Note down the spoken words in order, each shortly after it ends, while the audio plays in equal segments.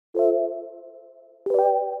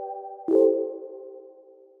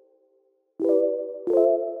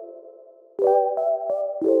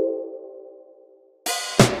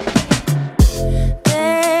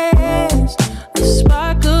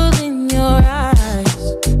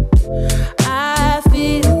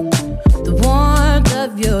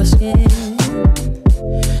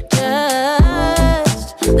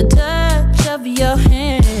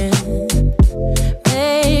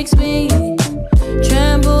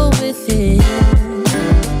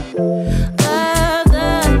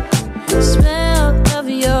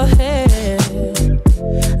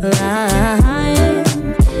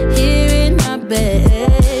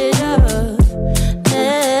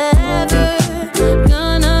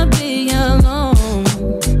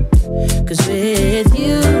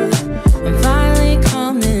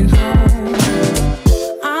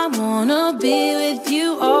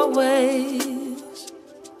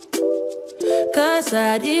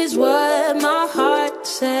is what my heart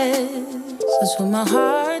says. That's what my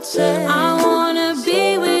heart says. I wanna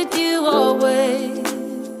be with you always.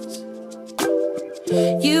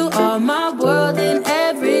 You are my world in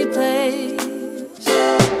every place.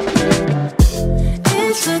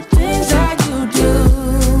 It's the things that you do,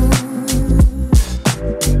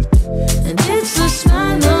 and it's the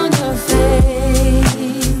smile on your face.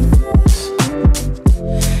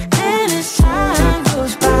 And as time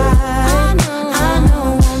goes by, I know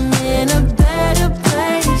I'm in a better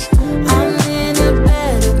place. I'm in a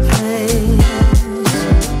better place.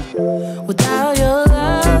 Without your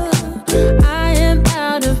love, I am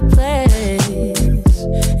out of place.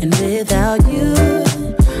 And without you,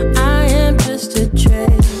 I am just a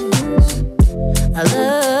trace. I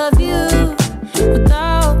love you with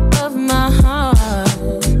all of my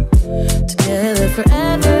heart. Together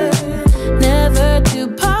forever, never to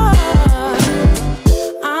part.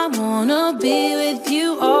 I wanna be with you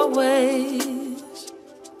always,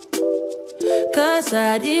 'cause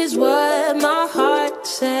that is what my heart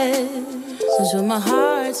says. That's what my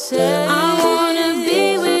heart says. I wanna be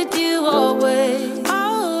with you always.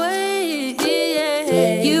 Always,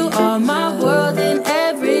 yeah. You are my world in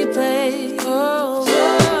every place. Oh,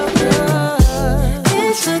 oh, oh.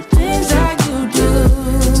 It's the things that you do.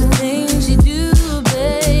 It's the things you do,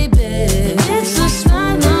 baby. And it's the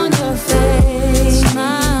smile on your face.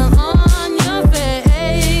 Smile on your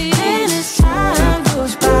face. And as time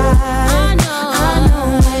goes by, I know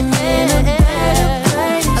I'm in a better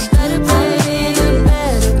place. A better place. I'm in a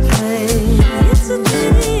better place.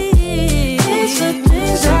 It's the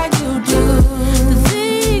things that you do. The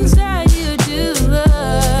things that you do.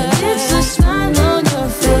 And it's the smile on your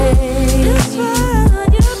face. The smile on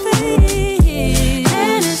your face.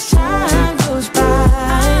 And as time goes by,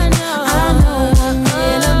 I know I'm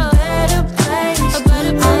in a better place.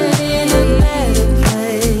 I'm in a better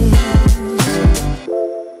place.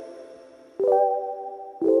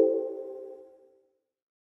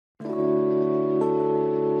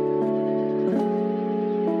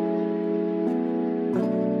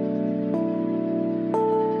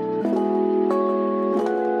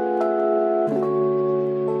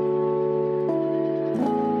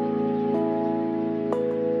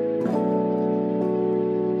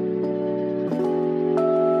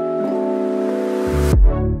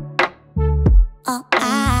 All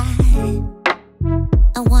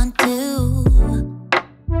I want to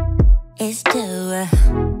is to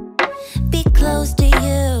be close to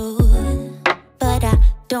you, but I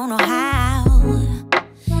don't know how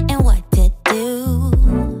and what to do.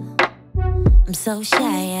 I'm so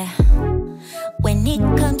shy when it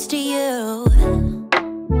comes to you,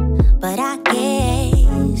 but I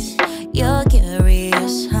guess you're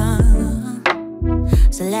curious, huh?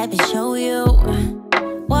 So let me show you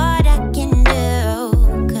what I can do,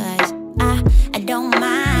 'cause I don't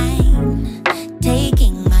mind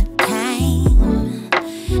taking my time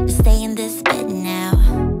to stay in this bed now,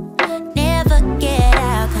 never get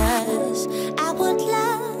out, 'cause I would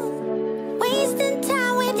love wasting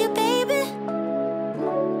time with you, baby,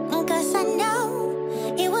 'cause I know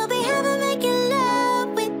it will be heaven making love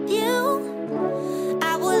with you.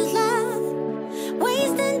 I would love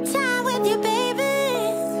wasting time with you, baby,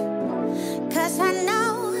 'cause I know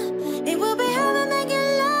it will be heaven making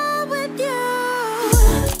love with you.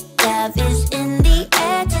 Love is in the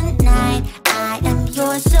air tonight. I am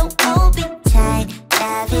yours, so hold me tight.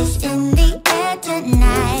 Love is in the air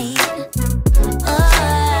tonight.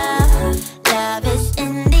 Oh, love is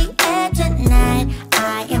in the air tonight.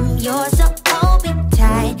 I am yours, so hold me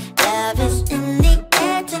tight. Love is in the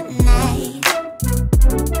air tonight.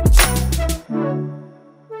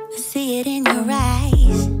 I see it in your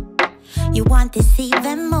eyes. You want this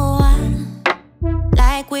even more,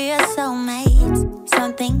 like we are soulmates,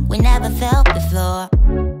 something we never felt before.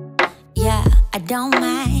 Yeah, I don't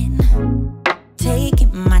mind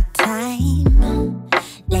taking my time.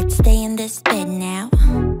 Let's stay in this bed now,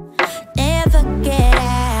 never get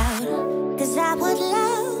out, 'cause I would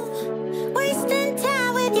love wasting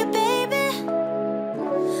time with you, baby,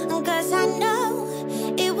 'cause I know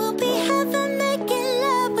it will be heaven making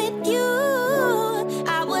love with you.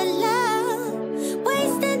 I would love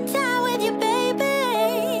wasting time with you, baby,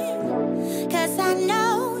 'cause I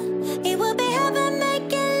know it will be heaven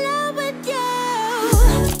making love with you.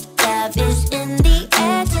 Love is in the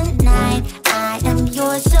air tonight. I am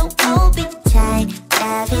yours, so hold me tight.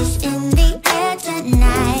 Love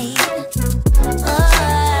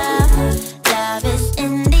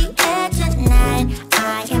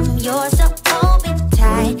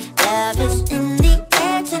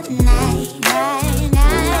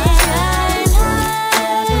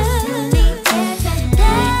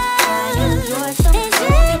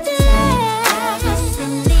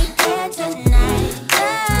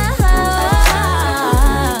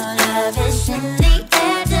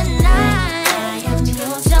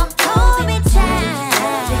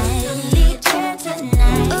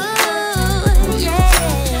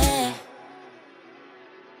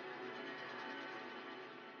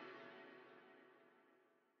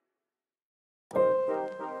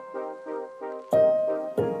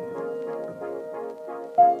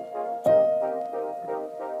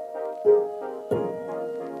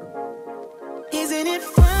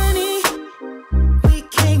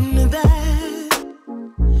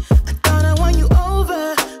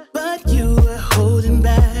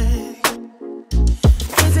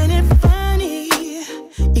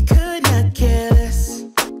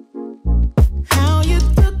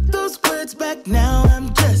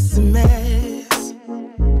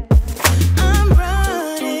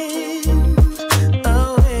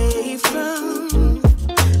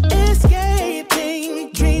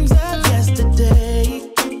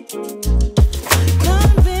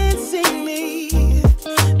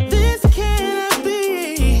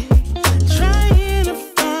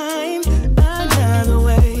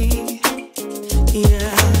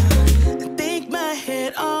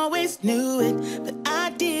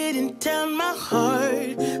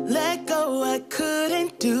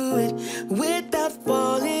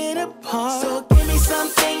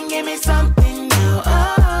give me something now.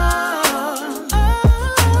 Oh,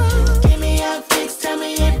 oh. Give me a fix, tell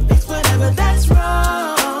me if it's whatever that's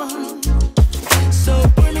wrong. So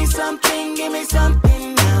give me something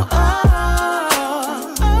now.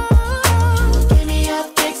 Oh, oh. Give me a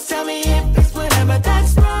fix, tell me if it's whatever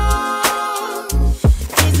that's wrong.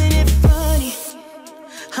 Isn't it funny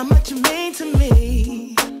how much you mean to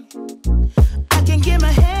me? I can't get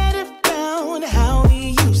my head around how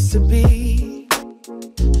we used to be.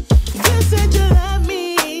 You said you love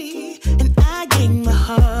me, and I gave my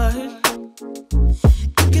heart.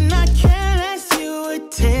 You cannot care less, you were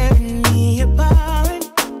tearing me apart.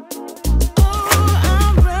 Oh,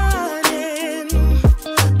 I'm running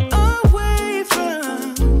away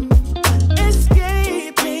from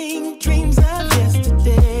escaping dreams of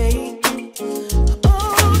yesterday.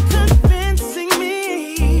 Oh, convincing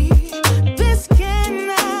me this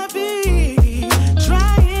cannot be.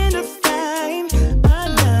 Trying to find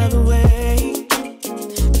another way.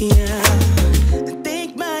 Yeah, I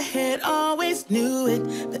think my head always knew it,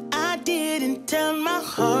 but I didn't tell my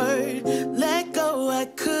heart. Let go, I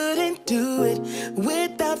couldn't do it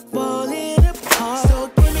without falling apart. So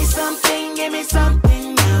give me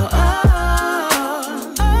something now.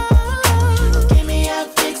 Oh, oh. Give me a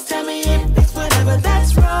fix, tell me if it's whatever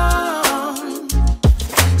that's wrong.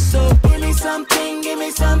 So give me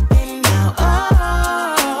something now. Oh,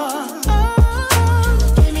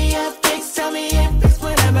 oh. Give me a fix, tell me if it's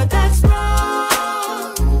whatever that's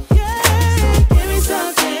wrong. Yeah. So give me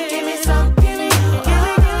something, give me something.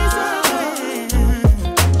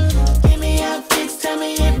 Give me a fix, tell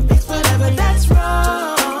me if it's whatever that's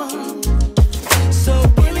wrong. So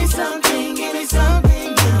give me something now.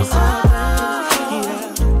 Oh, yeah.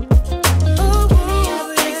 Oh, give me a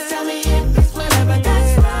fix, tell me if it's whatever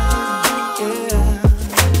that's wrong.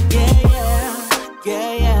 Yeah, yeah,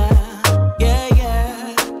 yeah, yeah, yeah, yeah,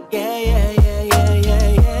 yeah, yeah, yeah, yeah,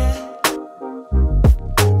 yeah.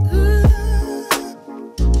 Ooh,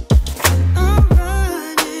 I'm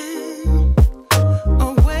running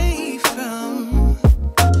away from,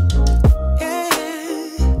 yeah,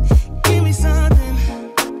 give me something.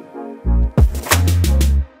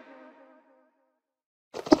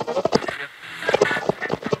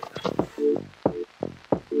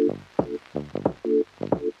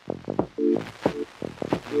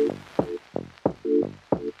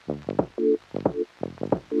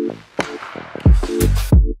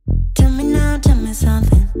 Tell me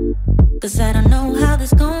something, 'cause I don't know how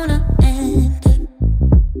this gonna end.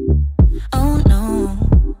 Oh no.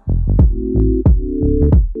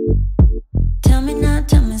 Tell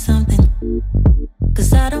me something,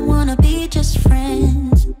 'cause I don't wanna be just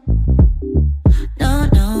friends. No,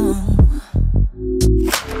 no.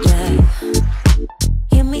 Yeah.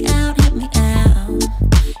 Hear me out,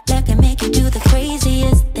 like I make you do the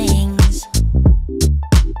craziest things.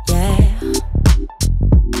 Yeah.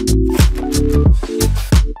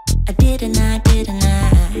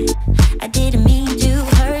 I didn't mean to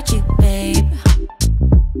hurt you, babe.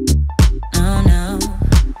 No, no.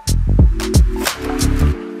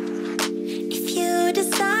 If you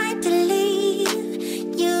decide to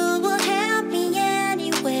leave, you will help me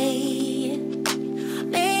anyway.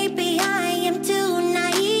 Maybe I am too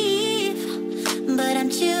naive, but I'm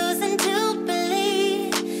choosing to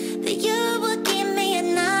believe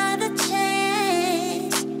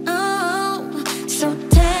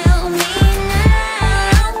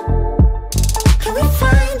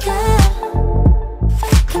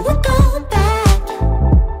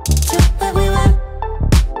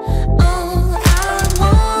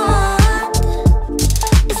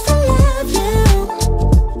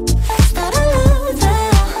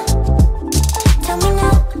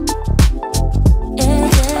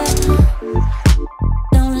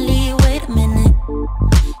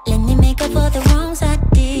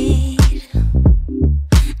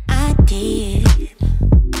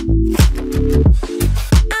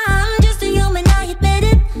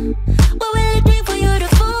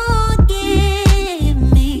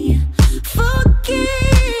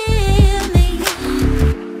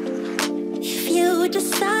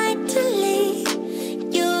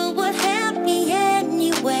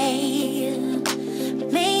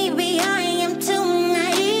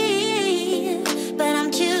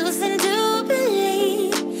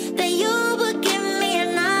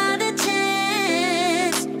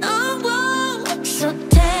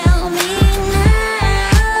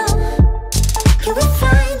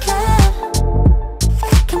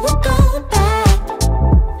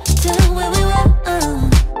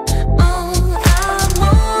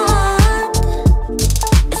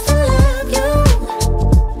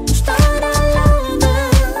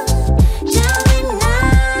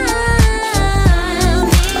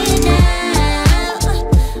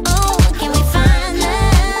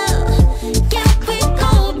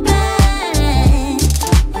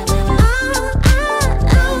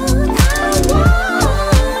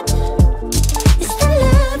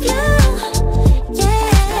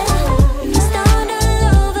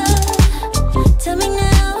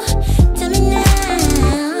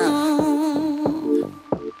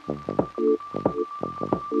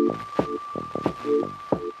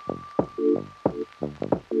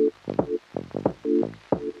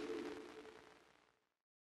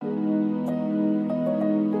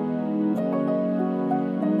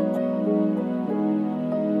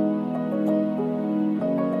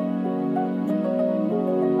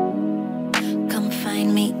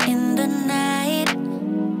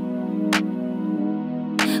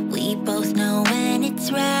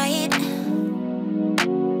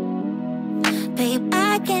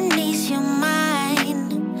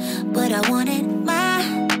I want it my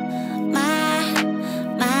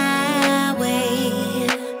way.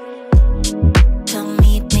 Come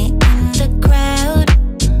meet me in the crowd.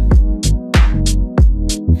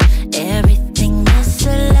 Everything is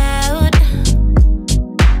allowed.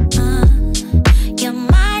 Your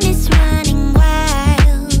mind is running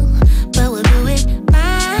wild, but we'll do it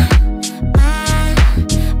my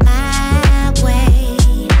way.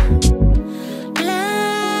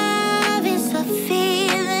 Love is a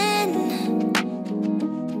feeling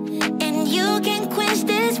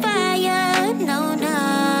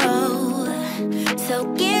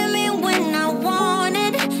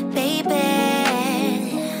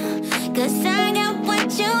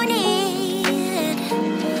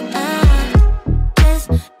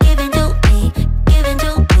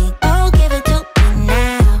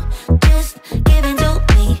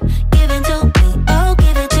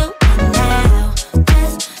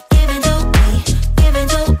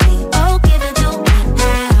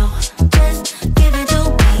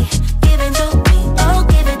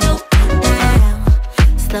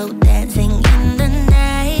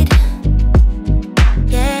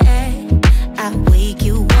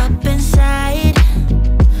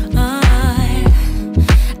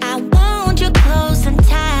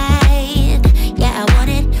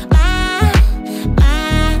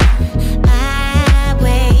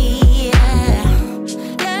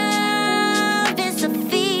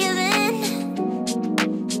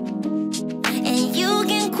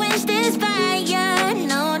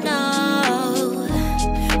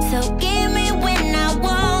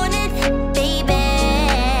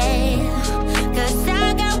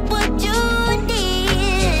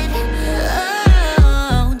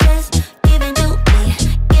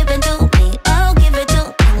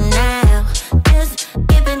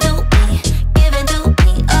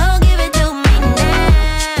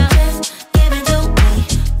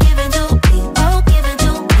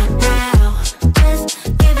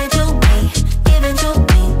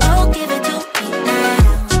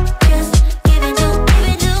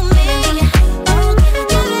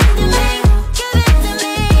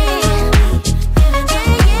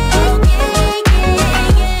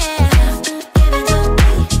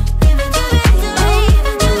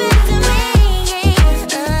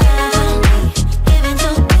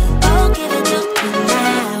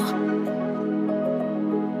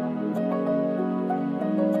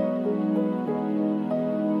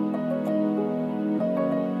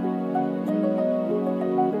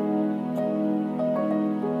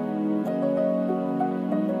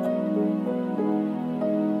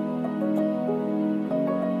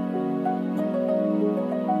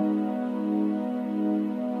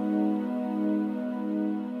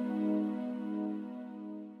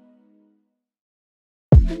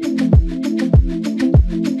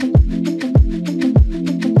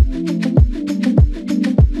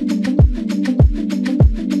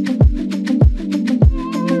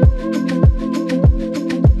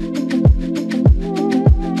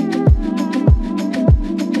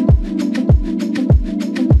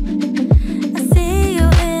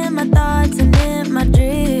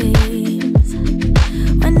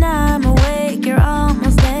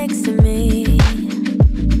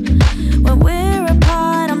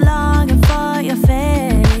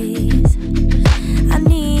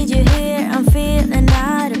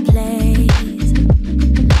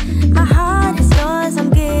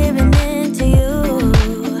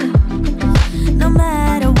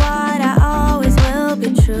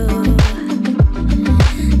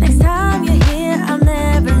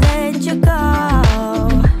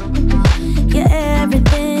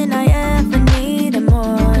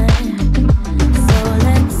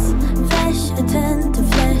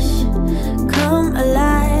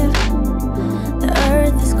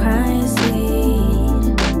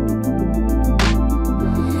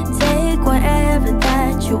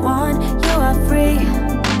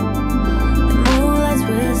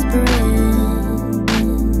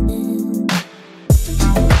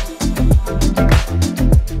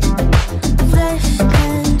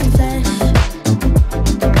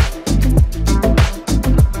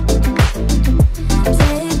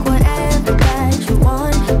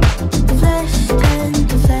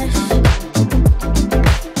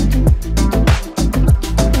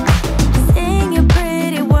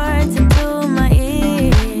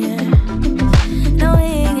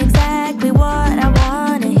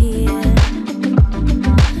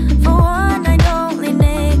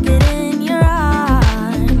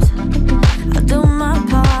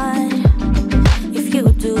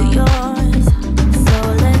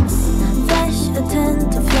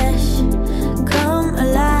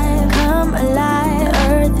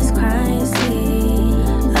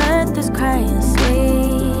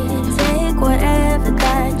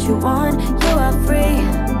that you want, you are free.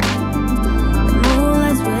 The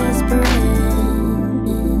moonlight's whispering.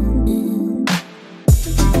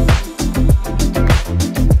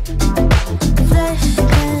 Flesh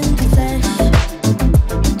and flesh.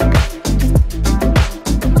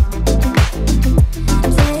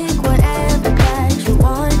 Take whatever that you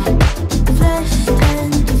want. Flesh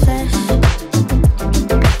and flesh.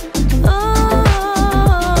 Oh,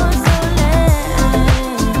 so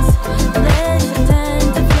let's flesh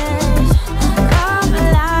and flesh come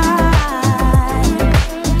alive.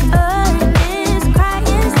 Earth is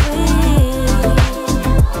crying sweet.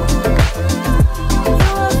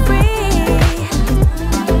 You are free.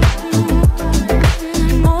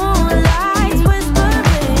 Moonlight's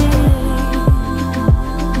whispering.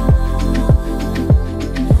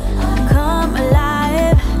 Come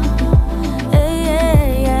alive. Yeah,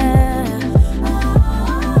 yeah.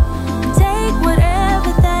 Take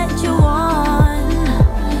whatever that you want.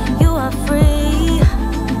 You are free.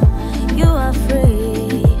 You are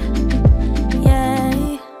free. Yeah.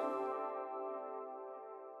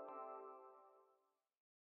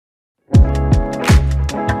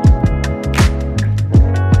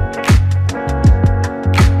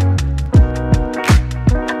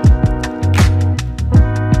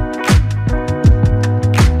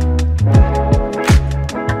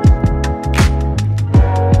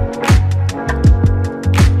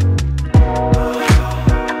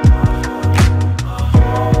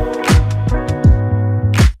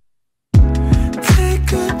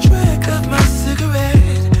 Take a drag of my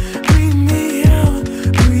cigarette. Breathe me out,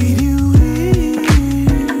 breathe you in,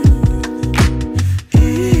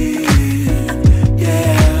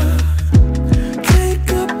 yeah. Take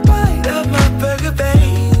a bite of my burger,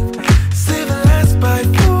 babe. Save the last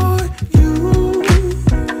bite for you,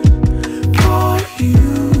 for you.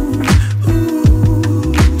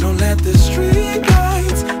 Ooh. Don't let the street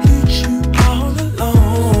lights lead you all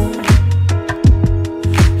alone.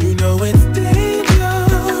 You know it's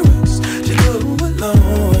dangerous to go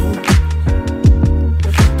alone.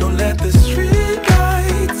 Don't let the street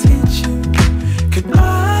lights hit you. Could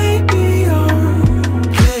I be your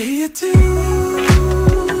player too?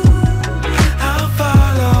 I'll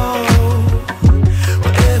follow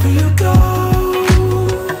wherever you go,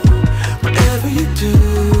 whatever you do.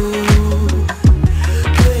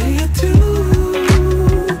 Player too.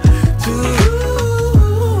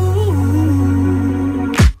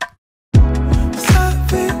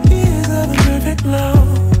 Seven years of a perfect love.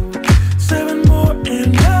 7 more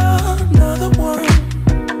and another one.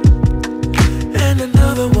 And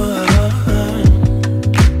another one.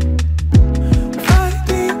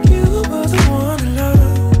 Finding you was a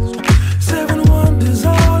wanderlust. 7 wonders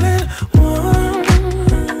all in one.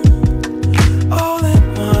 All in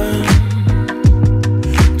one.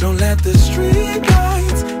 Don't let the street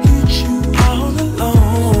lights hit you all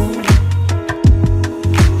alone.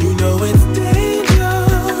 You know it's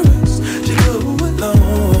dangerous to go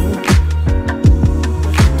alone.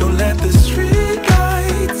 Don't let the street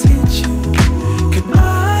lights hit you. Could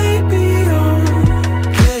I be your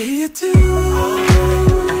player too?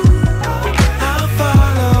 I'll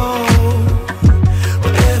follow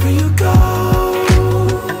wherever you go,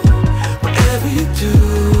 whatever you do.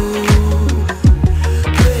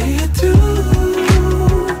 Player too.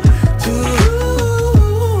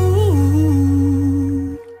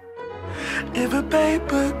 If a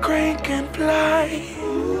paper crane can fly,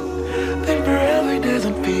 then forever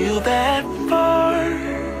doesn't feel that far.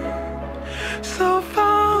 So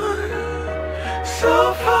far,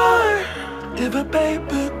 so far. If a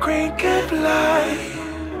paper crane can fly,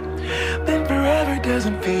 then forever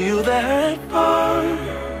doesn't feel that far.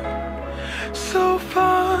 So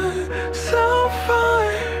far, so far.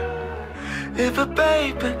 If a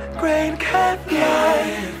paper crane can fly,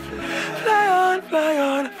 fly on, fly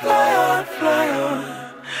on, fly on, fly on,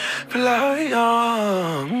 fly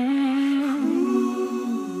on.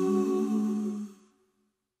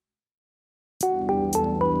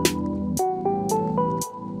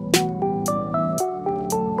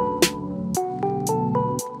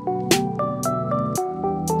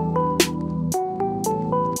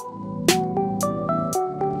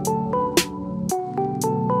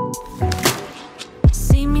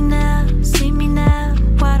 See me now,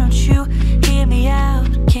 why don't you hear me out?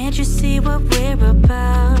 Can't you see what we're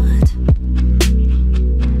about?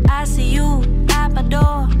 I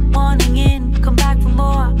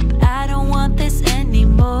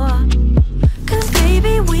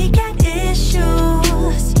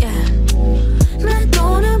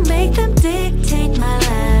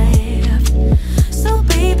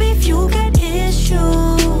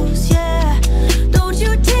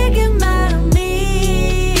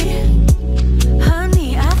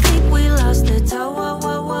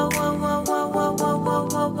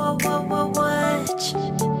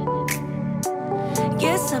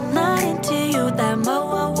that much.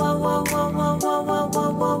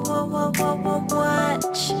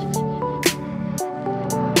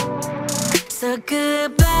 So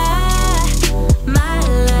goodbye, my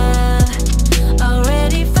love.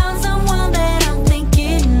 Already found someone that I'm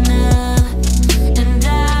thinking of, and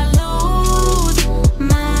I lose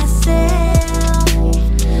myself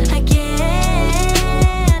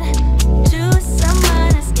again to someone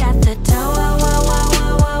that's got the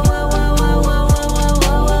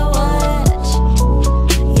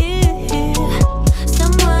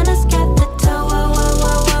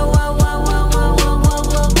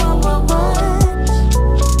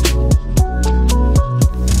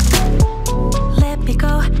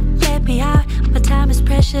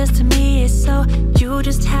to me, it's so you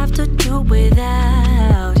just have to do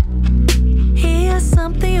without. Here's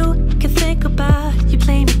something you can think about. You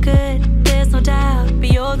play me good, there's no doubt, but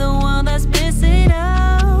you're the one that's missing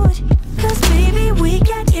out. Cause baby, we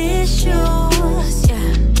got issues,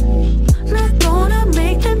 yeah. Not gonna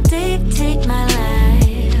make them dictate my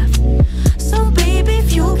life. So baby,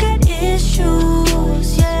 if you got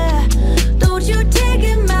issues, yeah, don't you take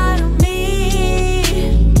them out of me.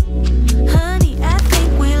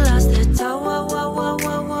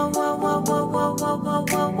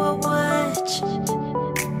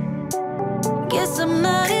 Guess I'm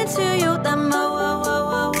not into you that much.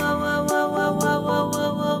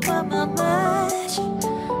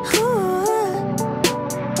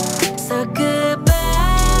 So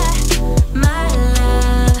goodbye, my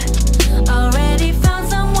love. Already found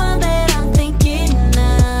someone that I'm thinking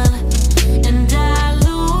of, and I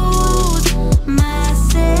lose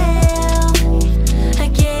myself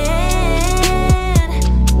again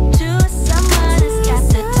to someone that's got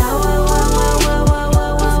the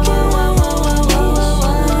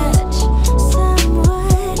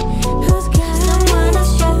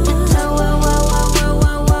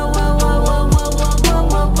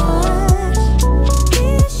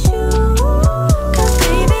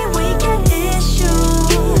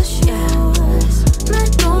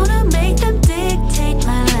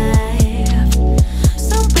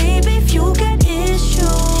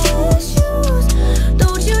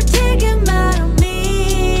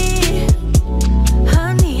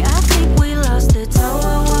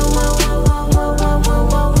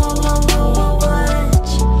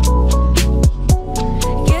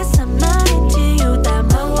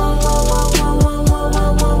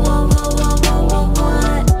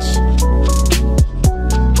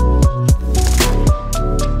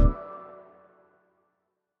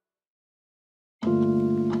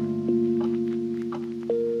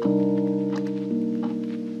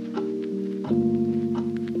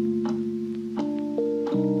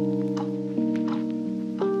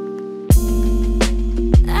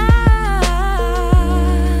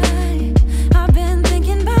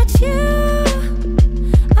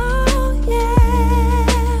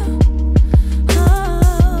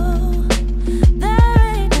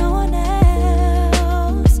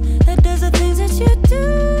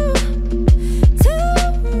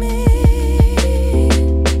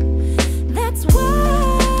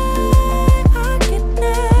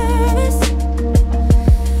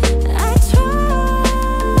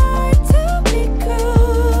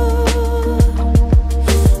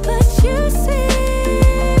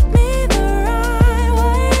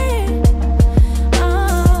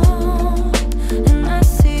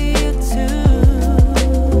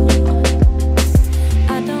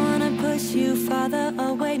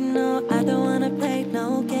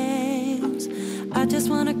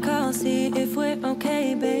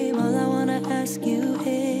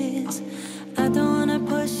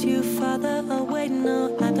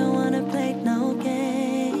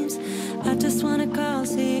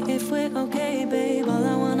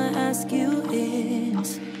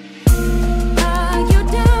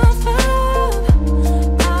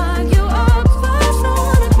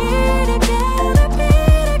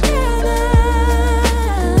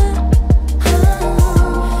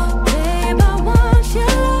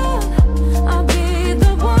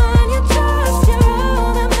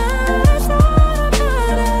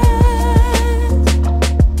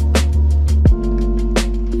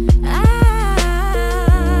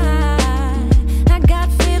I got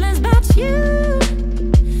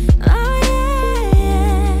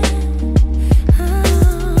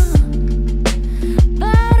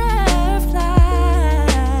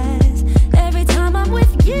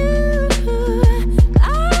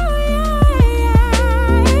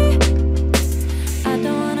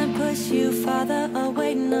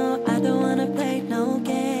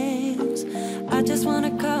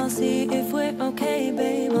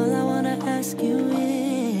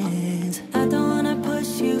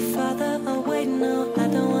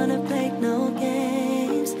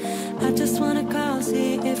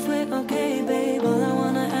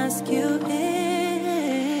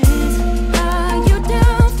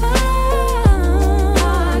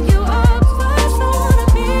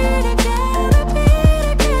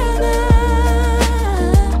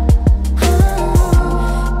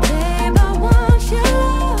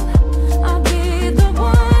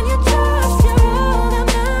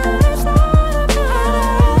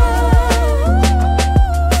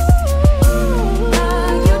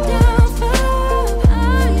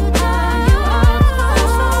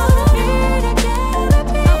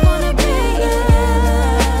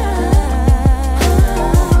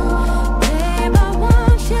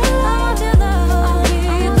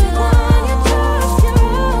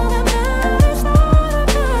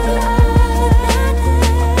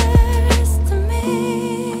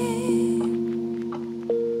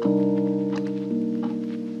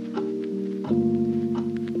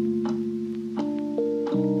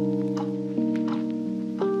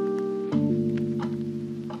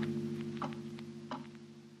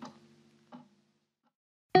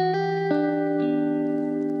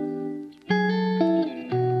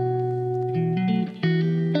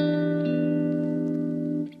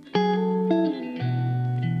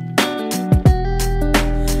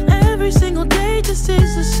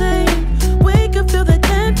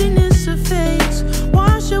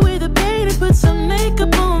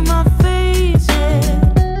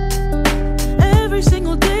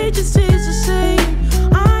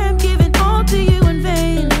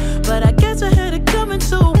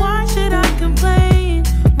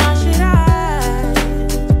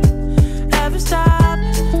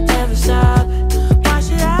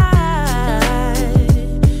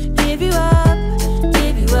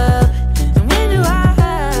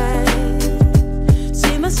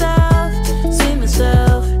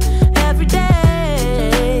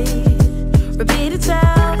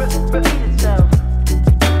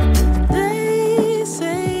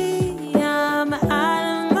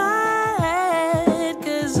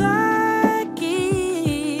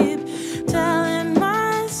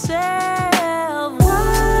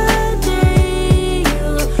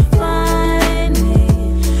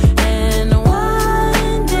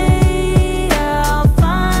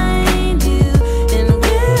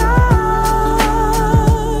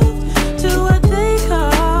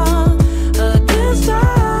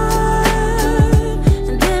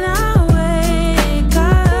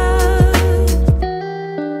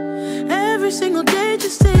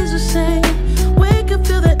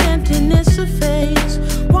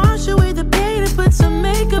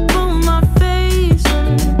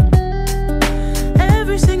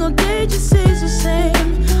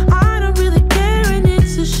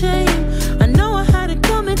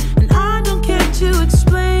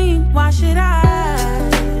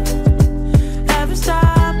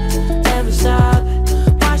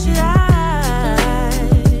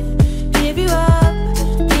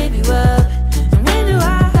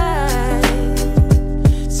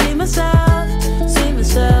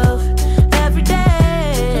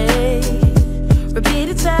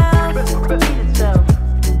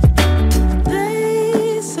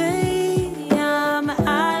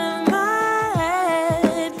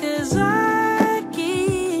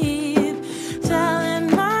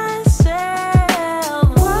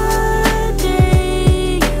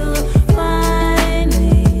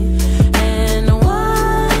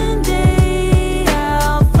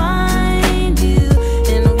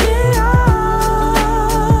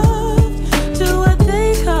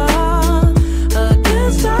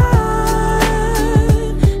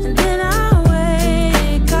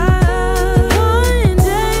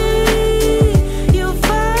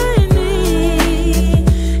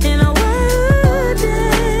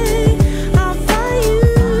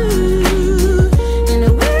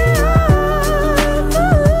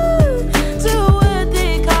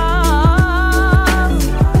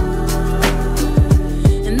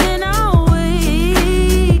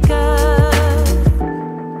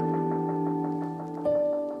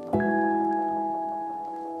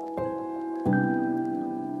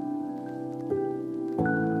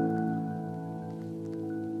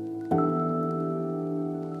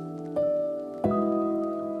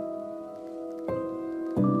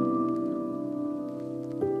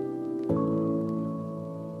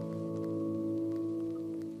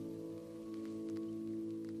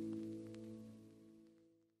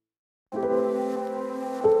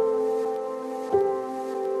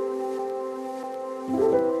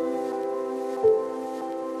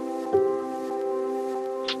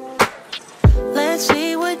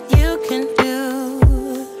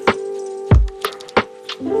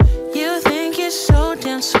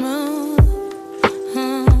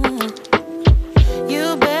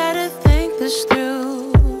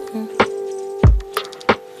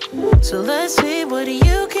what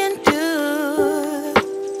you can do.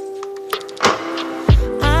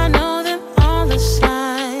 I know them all the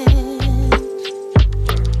signs.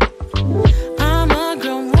 I'm a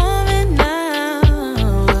grown woman now.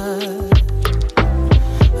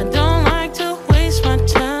 I don't like to waste my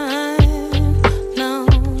time, no.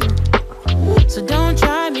 So don't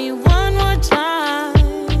try me one more time.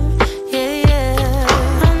 Yeah, yeah.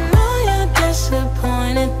 I know you're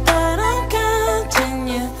disappointed that I'm counting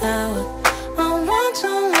you out. I want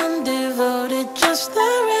someone devoted, just the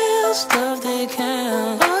real stuff they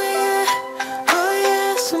count. Oh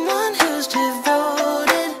yeah, someone who's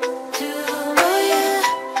devoted to.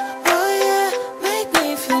 Oh yeah, make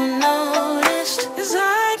me feel noticed, 'cause I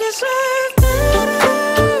deserve better.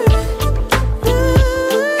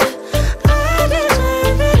 I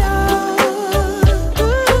deserve it all.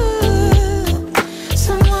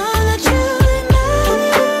 Someone that truly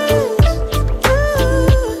matters.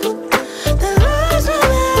 That loves no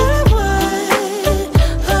matter what.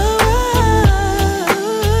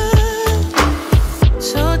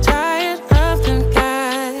 So tired of them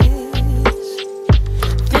guys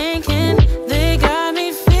thinking they got me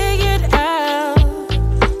figured out.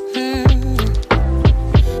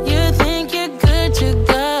 You think you're good to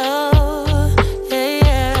go,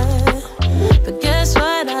 yeah. But guess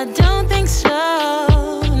what? I don't think so,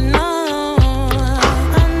 no.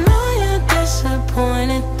 I know you're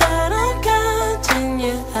disappointed that I'm counting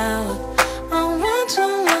you out. I want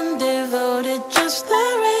someone devoted, just the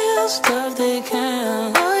real stuff they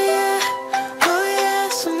count. Oh yeah,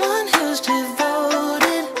 someone who's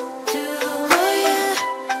devoted to.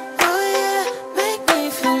 Oh yeah, make me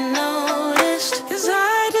feel noticed, 'cause I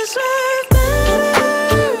deserve better.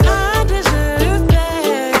 I deserve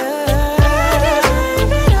better. I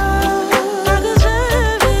deserve it all. I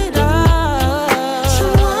deserve it all.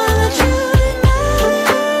 Someone that truly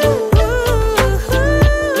matters.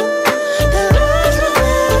 That loves no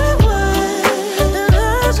matter what. That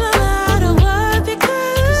loves no matter what.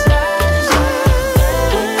 Because I deserve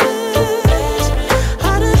better.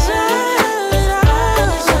 I deserve it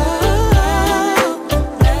all.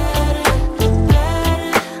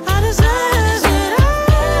 I deserve it all.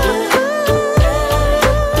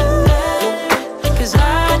 'Cause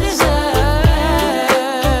I deserve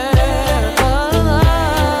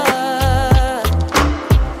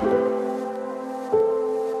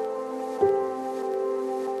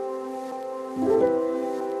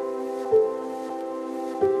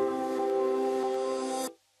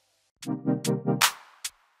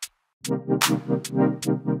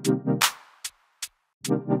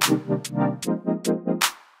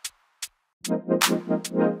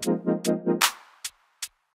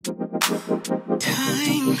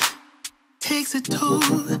Time takes a toll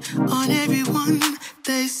on everyone,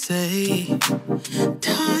 they say.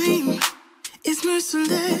 Time is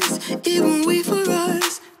merciless, it won't wait for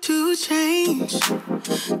us to change.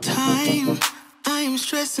 Time, I am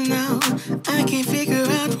stressing out, I can't figure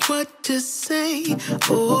out what to say.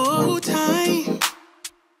 Oh, time,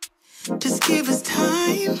 just give us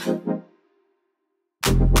time.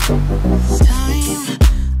 Time,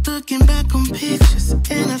 looking back on pictures,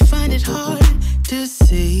 and I find it hard to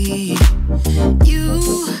see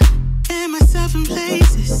you and myself in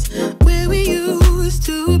places where we used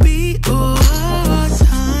to be. Oh,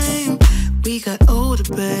 time, we got older,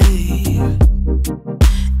 babe,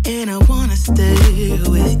 and I wanna stay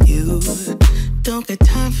with you. Don't got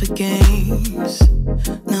time for games,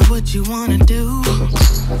 not what you wanna do.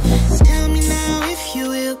 Tell me now if you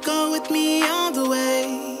will go with me all the way.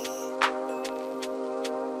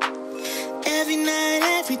 Every night,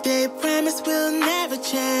 every day, promise we'll never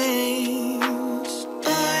change.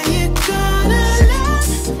 Are you gonna love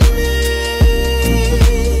me?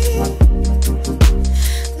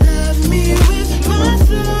 Love me with my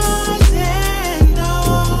flaws and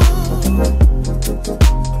all.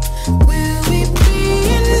 Will we be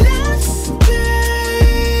enough,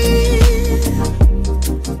 babe?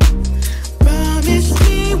 Promise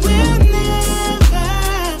me we'll never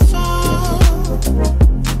fall.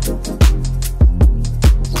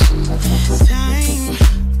 Time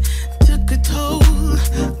took a toll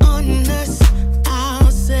on us,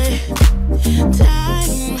 I'll say.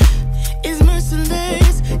 Time is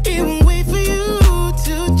merciless, it won't wait for you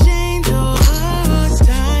to change. Oh,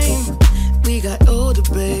 time, we got older,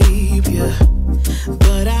 babe, yeah.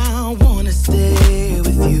 But I wanna stay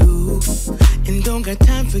with you, and don't got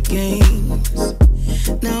time for games.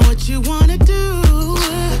 Now what you wanna do?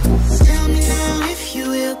 Tell me now if you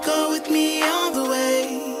will go with me all the way.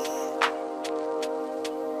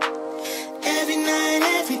 Every night,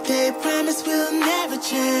 every day, promise we'll never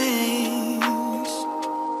change.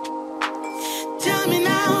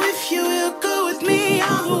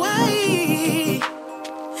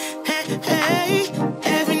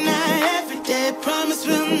 every night, every day. Promise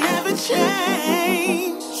we'll never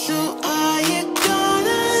change. So are you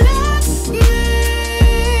gonna love me?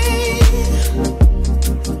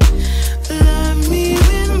 Love me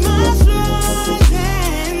with my flaws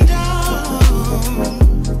and all.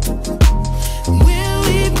 Will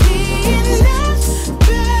we be enough,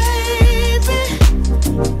 baby?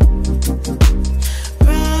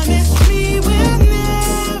 Promise me we'll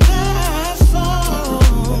never fall.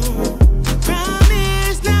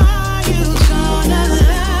 Promise, now are you gonna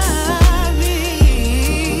love me?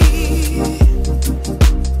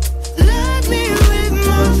 Love me with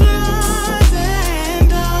my flaws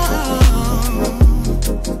and all.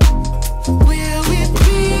 Will we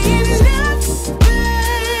be enough,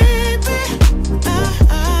 baby?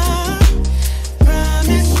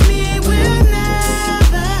 Promise me we'll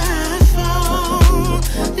never fall.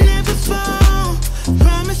 Never fall.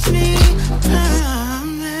 Promise me, promise.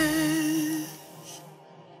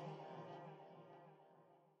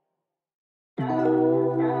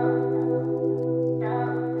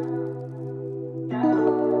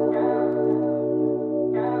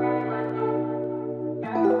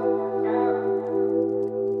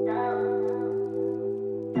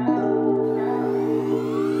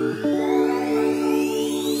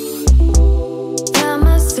 Found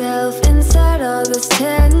myself inside all this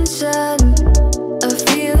tension, a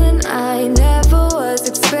feeling I never was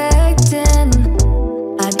expecting.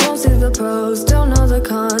 I don't see the pros, don't know the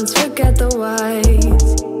cons, forget the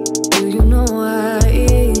whys. Do you know why?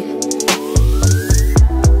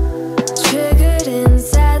 Triggered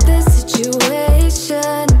inside this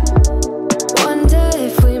situation. Wonder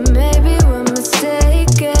if we maybe were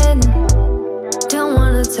mistaken. Don't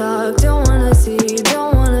wanna talk, don't wanna see,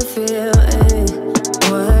 don't wanna feel it.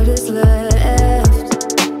 What is left?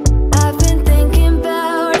 I've been thinking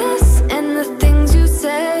about us and the things you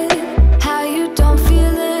said. How you don't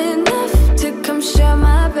feel enough to come share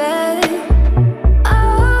my bed.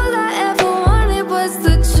 All I ever wanted was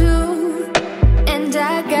the truth, and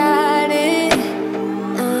I got it.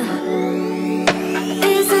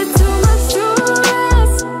 Is it too much to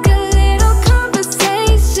ask? A little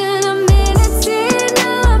conversation, a minute's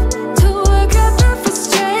enough to work out the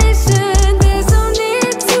frustration. There's no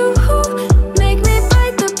need to make me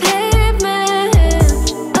bite the pavement.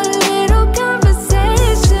 A little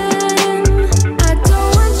conversation. I don't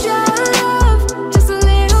want your love, just a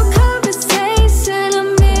little conversation. A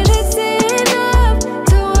minute's enough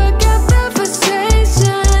to work out the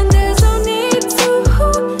frustration. There's no need to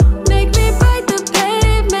make me bite the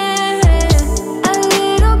pavement. A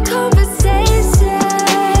little conversation.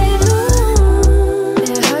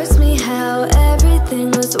 It hurts me how everything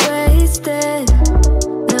was wasted.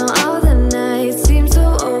 Now all the nights seem so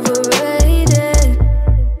overrated.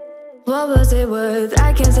 What was it worth?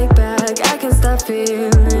 I can't take back, I can't stop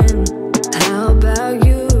feeling. How about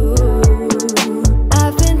you?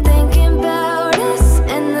 I've been thinking about us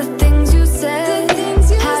and the things you said.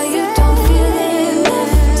 How you don't feel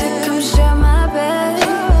enough to come share my bed.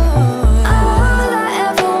 All I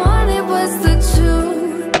ever wanted was the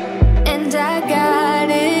truth, and I got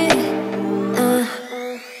it.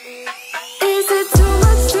 Is it too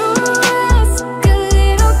much to ask? A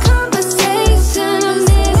little conversation, a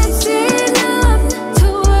minute's enough to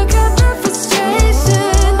work out the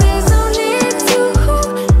frustration. There's no need to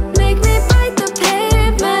make me bite the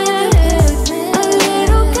pavement. A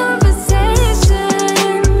little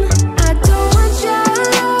conversation. I don't want your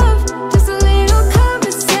love, just a little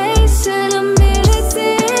conversation. A minute's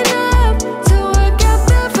enough to work out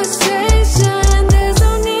the frustration. There's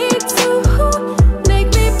no need to make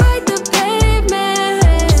me bite the pavement.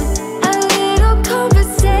 A little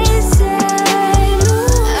conversation.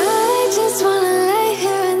 I just wanna lay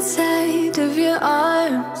here inside of your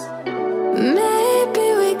arms. Maybe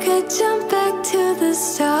we could jump back to the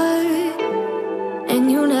start. And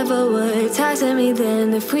you never would talk to me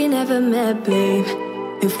then if we never met, babe.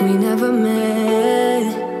 If we never met.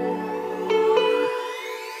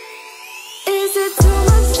 Is it too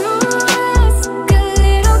much to ask? A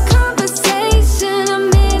little conversation, a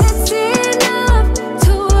minute's enough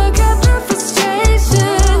to work out the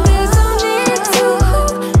frustration. There's no need to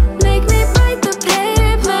make me bite the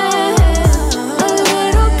pavement. A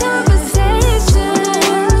little conversation.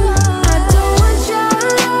 I don't want your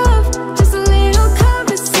love, just a little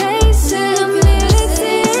conversation. A minute's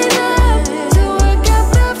enough to work out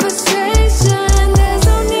the frustration. There's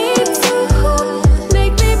no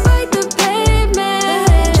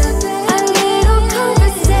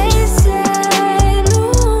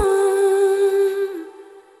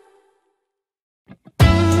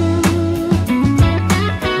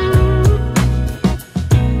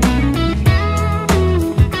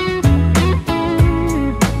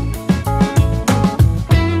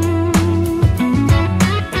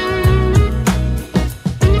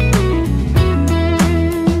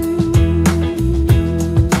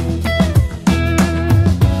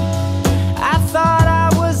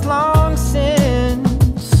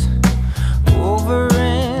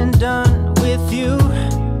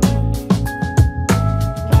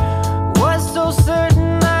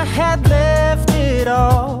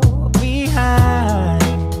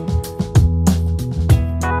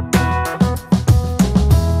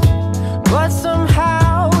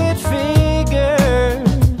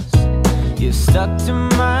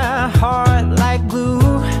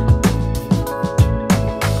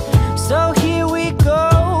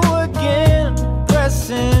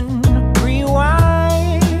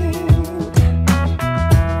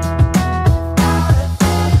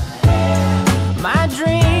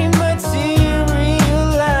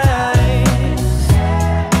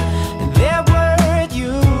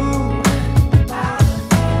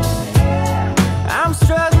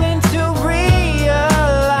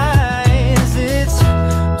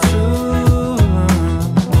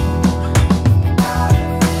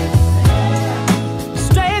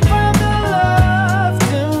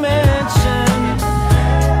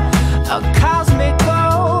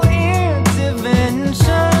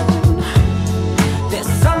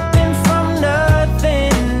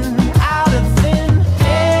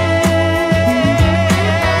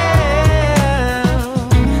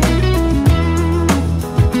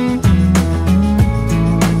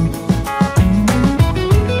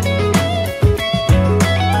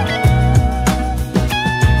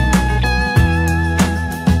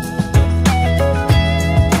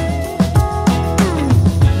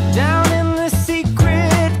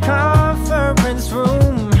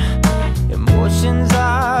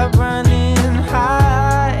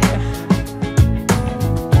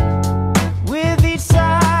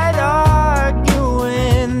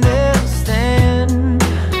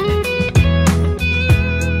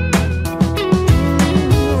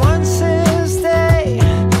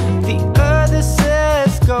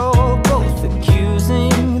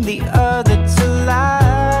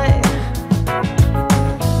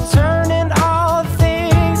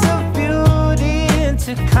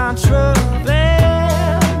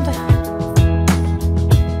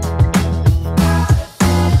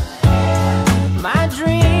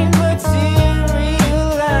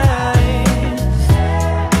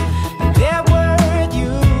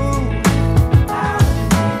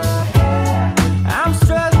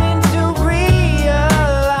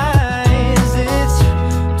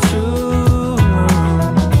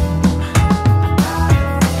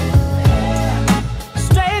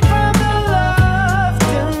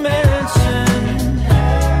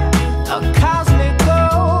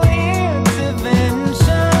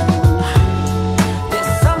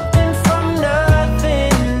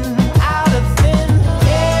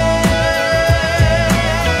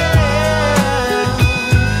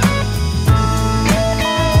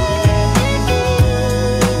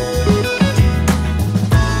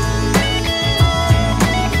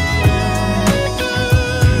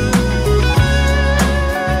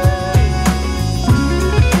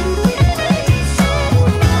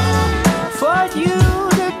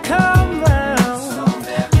come round so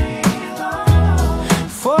very long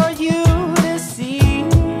for you to see.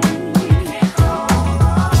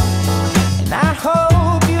 And I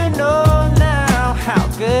hope you know now how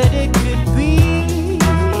good it could be.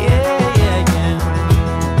 Yeah, yeah, yeah.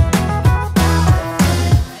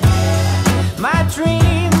 My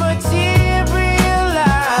dream materialized.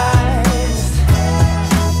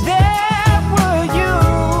 There were you.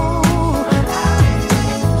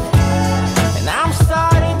 And I'm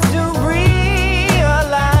starting to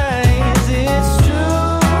realize it's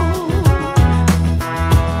true.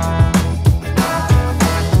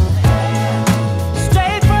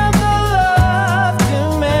 Straight from the love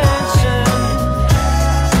dimension,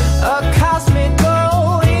 a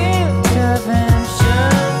cosmical intervention.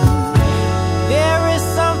 There is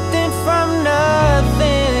something from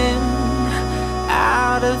nothing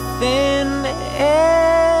out of thin air.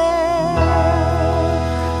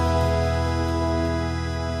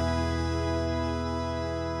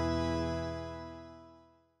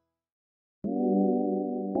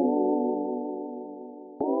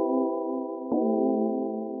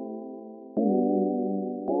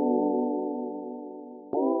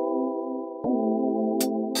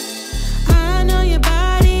 I know your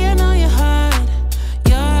body, I know your heart.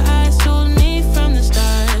 Your eyes told me from the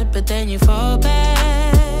start, but then you fall back.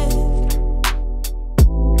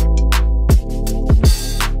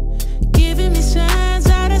 Giving me signs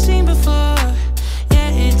that I've seen before.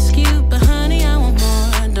 Yeah, it's cute, but honey, I want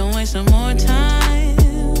more. Don't waste no more time.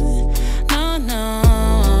 No, no.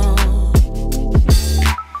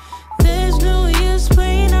 There's no use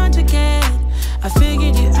playing hard to get. I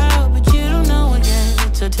figured you out, but you don't know it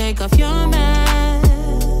yet. So take off your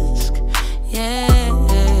mask. Yeah.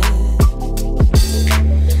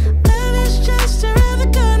 Love is just around the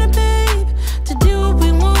corner, babe. To do what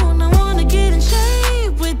we want, I wanna get in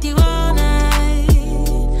shape with you all night.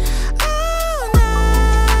 All night.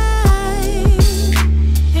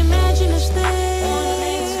 Imagine us there.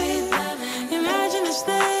 Imagine us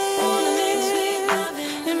there.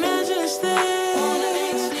 Imagine us there.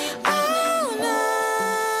 All night.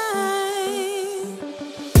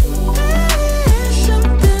 There's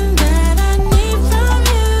something that I need from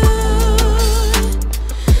you.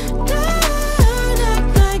 Don't act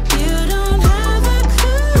like you don't have a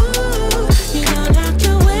clue. You don't have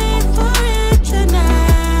to wait for it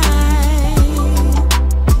tonight.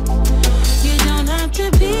 You don't have to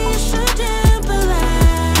be so damn polite.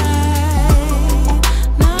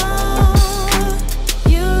 No,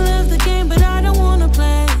 you love the game, but I don't wanna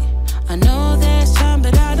play. I know there's time,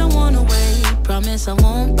 but I don't wanna wait. Promise I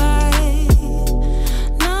won't bite.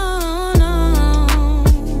 No, no.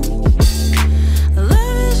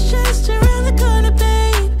 Love is just around the corner,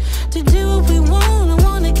 babe. To do what we want, I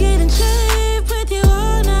wanna get in shape with you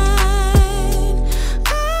all night.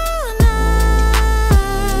 All night.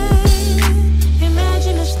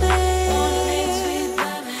 Imagine us there.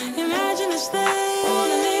 Imagine us there.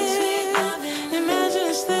 Imagine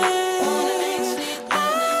us there.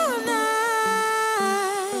 All night.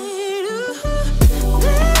 Ooh.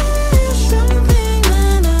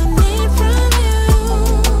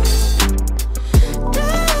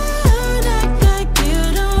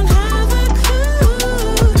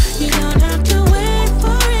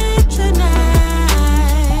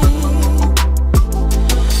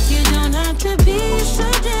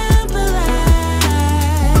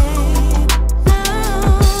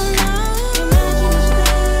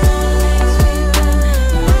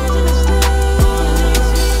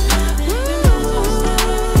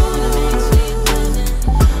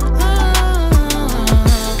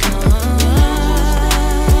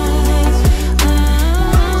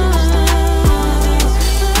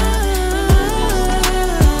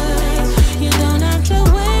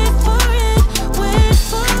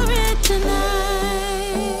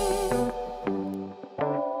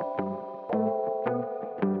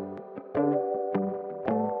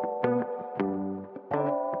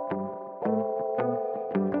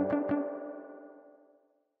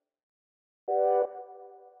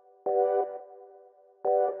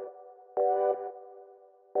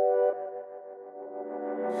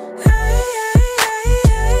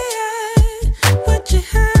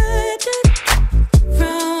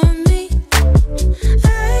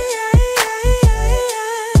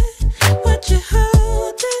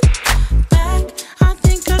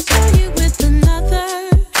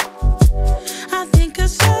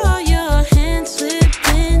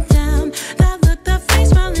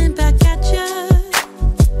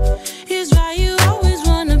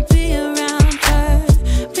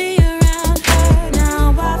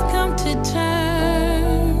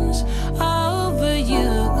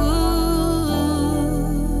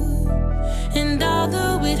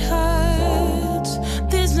 it hurts,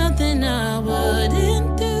 there's nothing I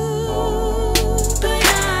wouldn't do. But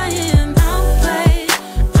I am outplayed,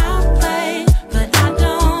 but I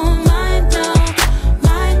don't mind,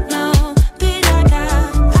 no, that I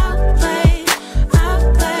got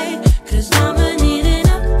outplayed, 'cause I'ma need an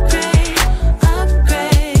upgrade.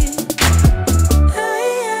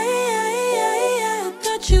 I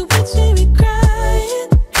thought you would see me crying.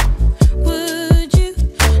 Would you?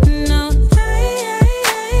 No,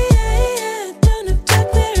 don't have to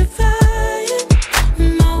clarify it.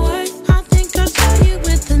 My worth, I think I saw you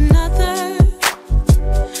with another.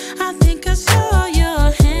 I think I saw your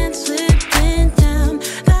hand slipping down.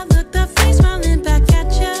 That look, that face smiling back at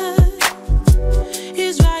you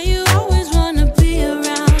is why you always wanna be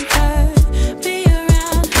around her,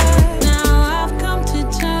 Now I've come to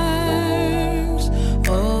terms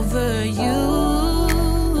over you.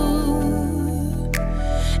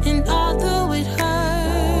 And although it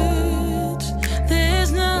hurts,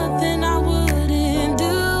 there's nothing I wouldn't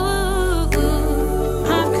do.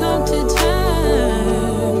 I've come to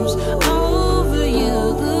terms over you.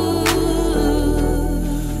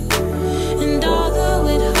 And although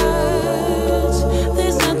it hurts,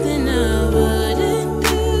 there's nothing I wouldn't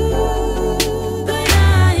do. But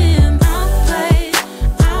I am outplayed,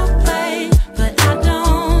 but I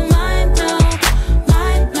don't mind, no,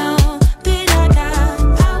 that I got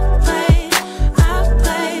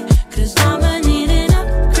outplayed, 'cause I'ma need an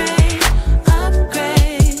upgrade.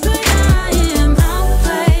 But I am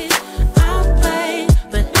outplayed,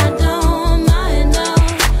 but I don't mind, no,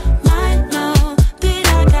 that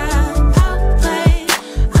I got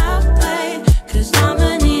outplayed, 'cause I'ma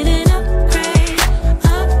need an upgrade,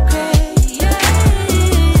 yeah.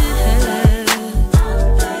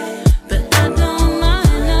 But I don't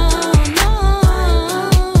mind, no,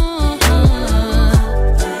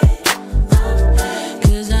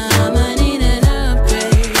 'cause I'ma need an upgrade.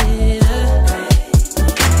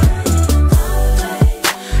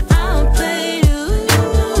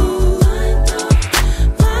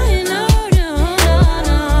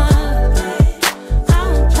 Outplayed,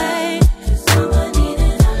 outplayed, 'cause I'ma need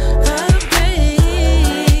an upgrade.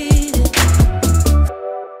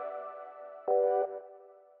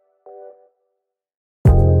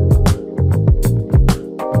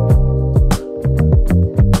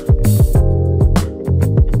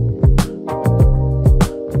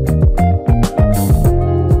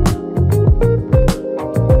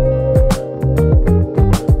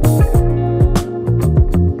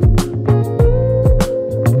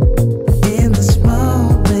 In this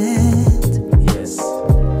moment, Yes.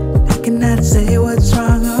 I cannot say what's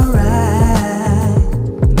wrong or right.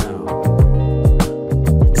 No.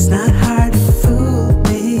 It's not hard to fool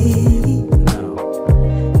me, No.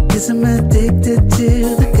 'cause I'm addicted to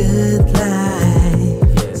the good life.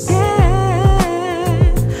 Yes.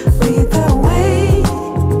 Lead the way,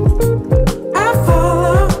 I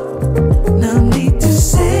follow. No need to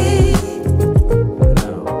say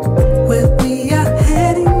No. where we are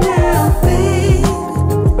heading now, babe.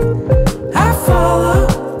 I follow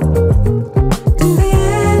to the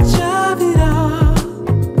edge of it all,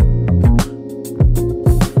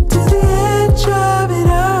 to the edge of it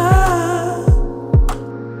all.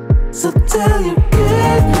 So tell your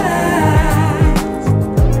good night,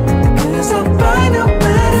 'cause I'll buy no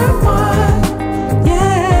matter what,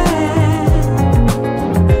 yeah.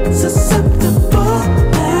 Susceptible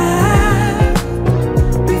now,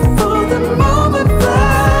 before the moment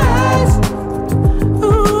flies.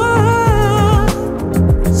 Ooh,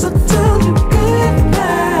 so tell your good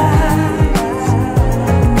night,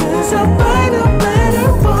 'cause I'll buy no matter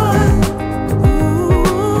what.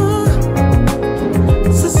 Ooh,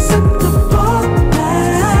 susceptible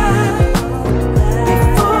now,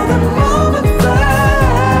 before the moment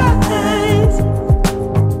flies.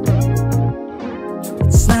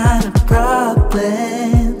 It's not a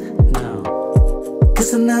problem, No.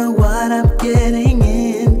 'cause I know what I'm getting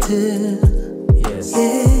into, Yes.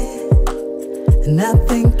 yeah. And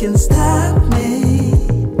nothing can stop me,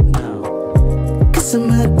 No. 'cause I'm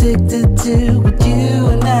addicted to what you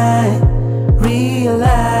and I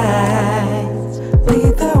realize.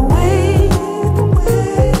 Lead the way,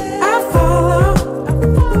 I follow.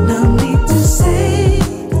 No need to say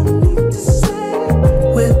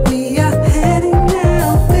where we are heading now,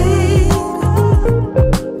 babe.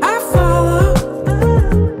 I follow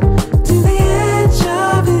to the edge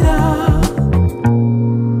of it all.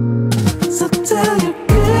 So tell your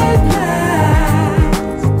good night,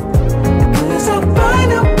 'cause I'll buy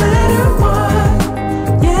no matter what,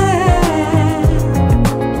 yeah.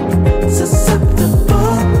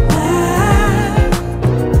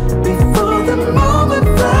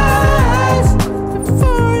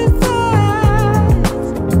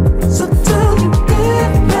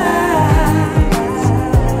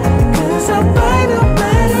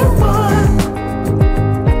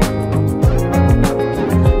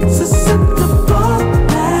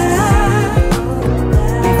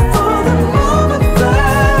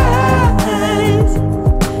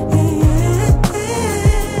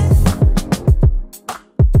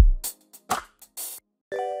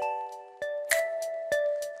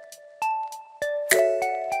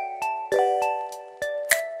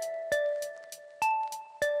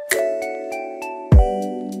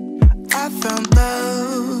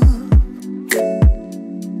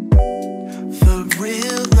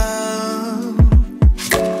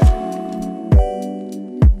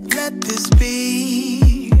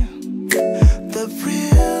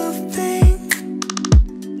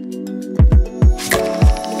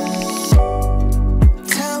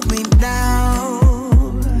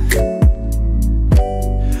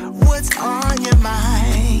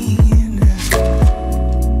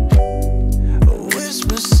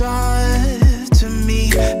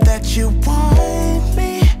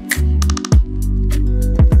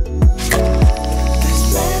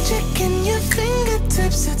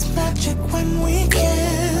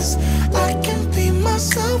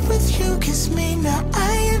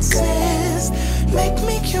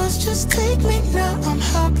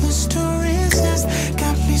 helpless to resist.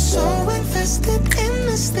 Got me so invested in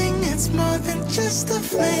this thing. It's more than just a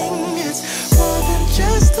fling. It's more than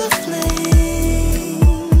just a fling.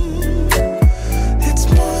 It's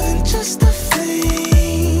more than just a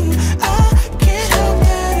fling. I can't help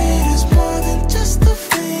that it is more than just a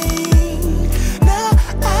fling. Now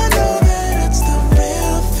I know that it's the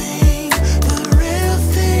real thing, the real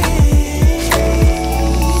thing.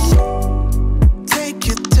 Take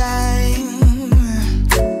your time.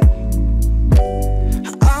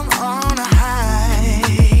 I'm on a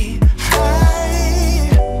high.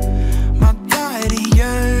 My body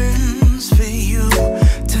yearns for you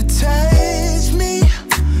to touch me.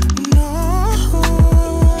 No,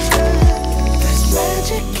 there's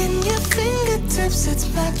magic in your fingertips. It's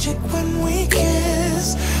magic when we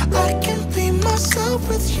kiss. I can be myself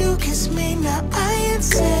with you. Kiss me now, I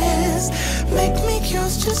insist. Make me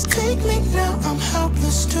yours, just take me now. I'm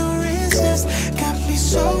helpless to resist. Got me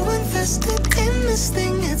so invested in this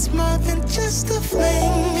thing. It's more than just a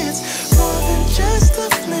fling. It's more than just a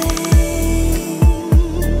fling.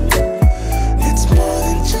 It's more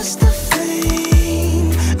than just a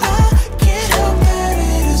fling. I can't help that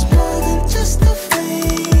it is more than just a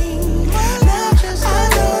fling. Now I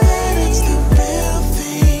know that it's the real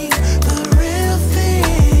thing, the real thing.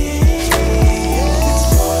 It's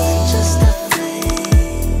more than just a fling.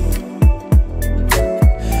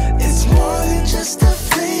 It's more than just a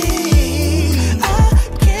fling. I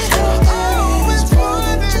can't help that it's more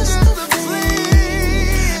than just a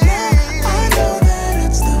fling. Now I know that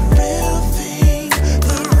it's the real thing,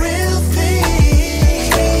 the real thing.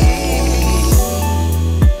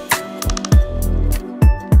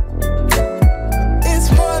 It's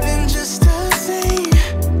more than just a thing.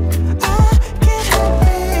 I can't help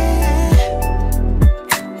it.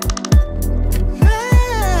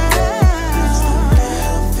 It's the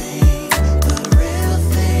real thing, the real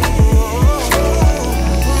thing.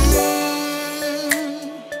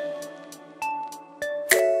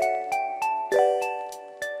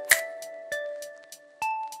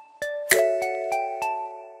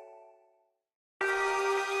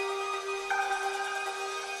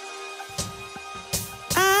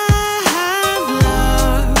 I have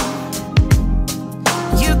loved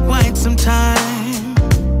you quite some time.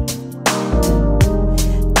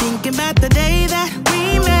 Thinking about the day that we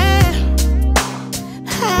met.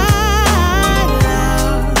 I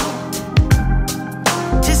love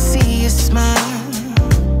to see you smile.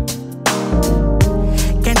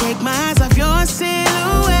 Can't take my eyes off your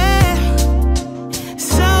silhouette.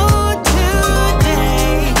 So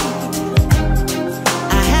today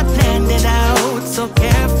I have planned it out so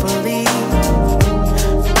carefully.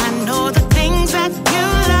 I know the things that you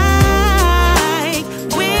like.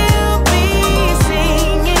 We'll be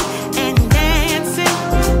singing and dancing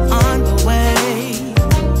on the way.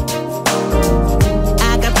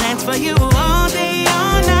 I got plans for you all day,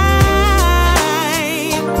 all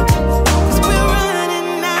night. 'Cause we're running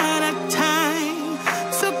out of time.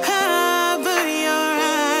 So cover your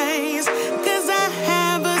eyes, 'cause I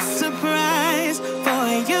have a surprise for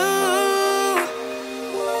you.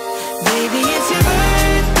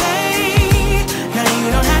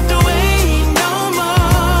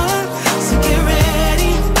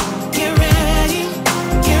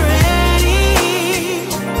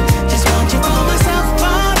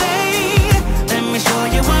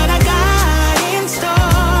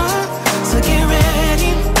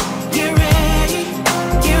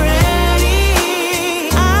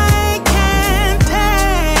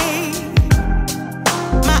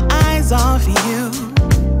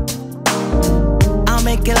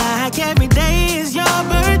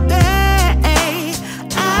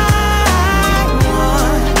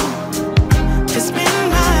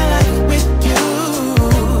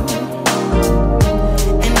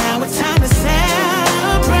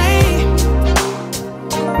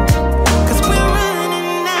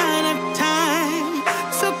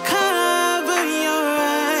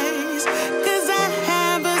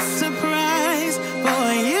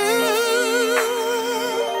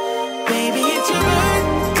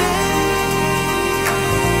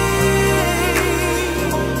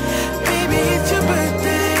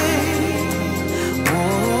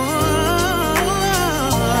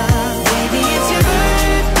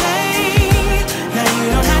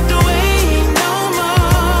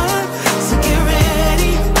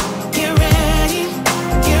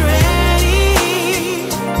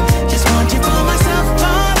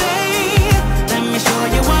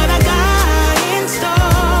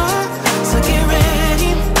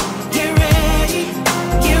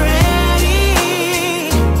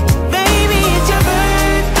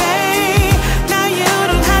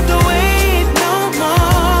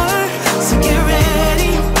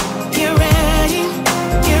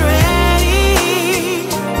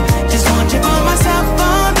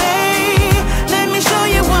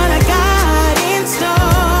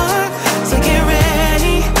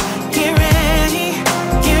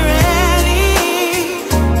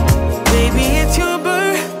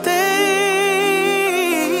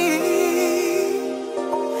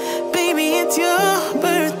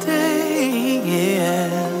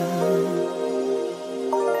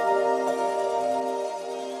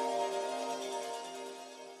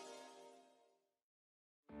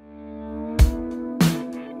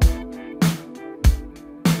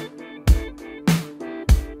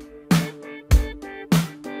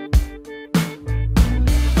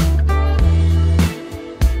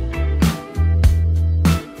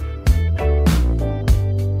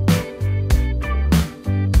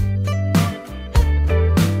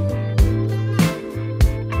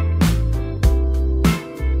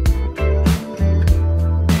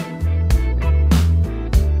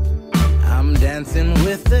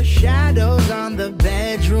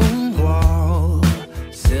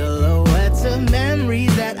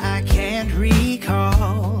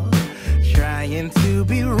 to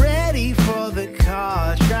be ready for the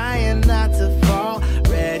call, trying not to fall,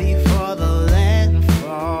 ready for the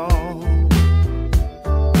landfall.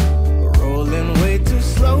 Rolling way too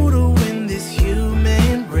slow to win this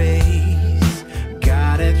human race.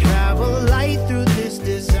 Gotta travel light through this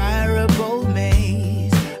desirable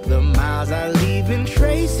maze. The miles are leaving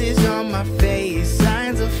traces on my face,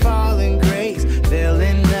 signs of falling grace,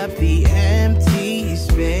 filling up the empty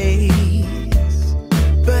space.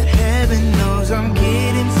 But heaven knows I'm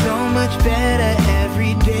getting so much better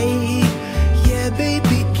every day. Yeah,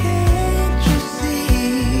 baby, can't you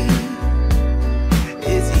see?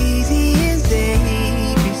 It's easy as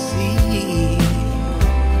ABC.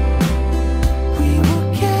 We will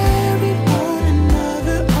carry one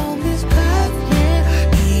another on this path, yeah.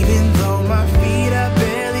 Even though my feet are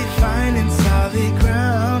barely finding solid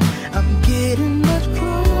ground, I'm getting much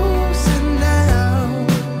closer now.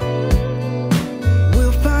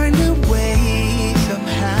 We'll find a way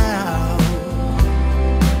somehow.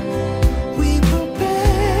 We will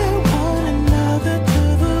bear one another to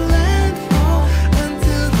the landfall,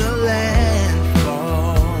 until the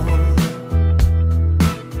landfall.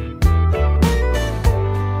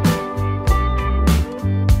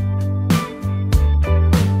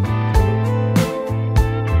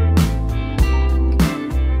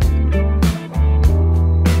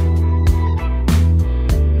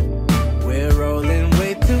 We're rolling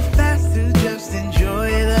way too fast to just enjoy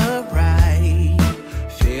the ride.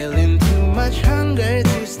 Feeling too much hunger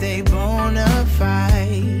to stay bona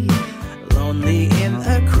fide. Lonely in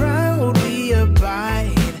a crowd we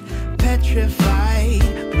abide, petrified.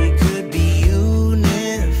 We could be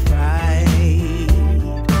unified.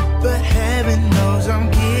 But heaven knows I'm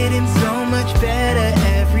getting so much better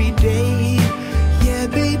every day. Yeah,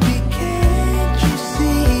 baby, can't you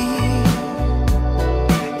see?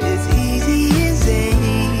 It's easy as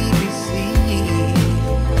ABC.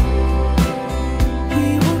 We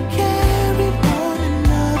will carry one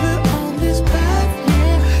another on this path,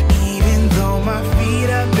 yeah. Even though my feet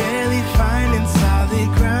are barely finding solid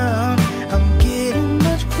ground, I'm getting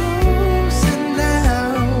much closer now.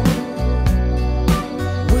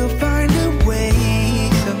 We'll find a way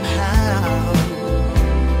somehow.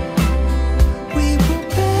 We will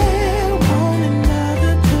bear one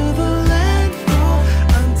another to the landfall,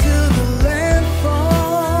 until the landfall.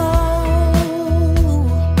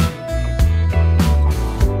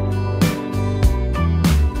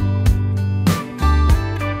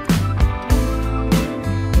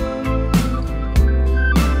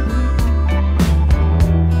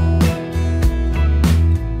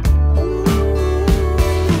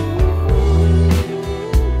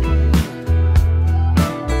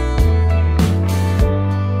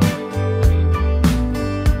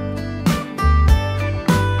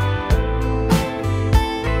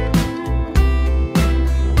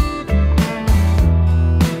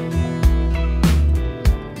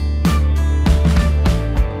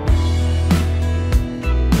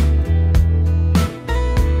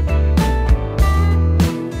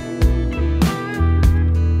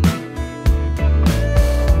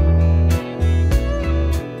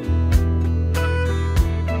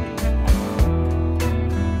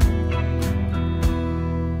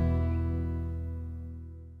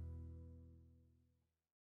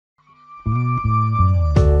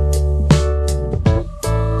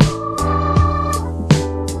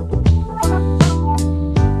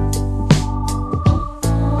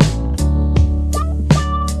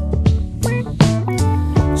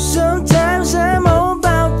 Sometimes I'm all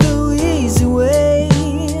about the easy way.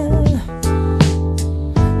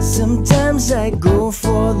 Sometimes I go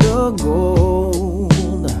for the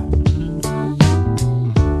gold.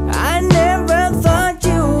 I never thought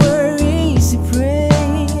you were easy prey.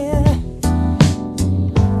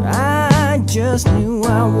 I just knew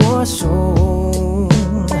I was sold.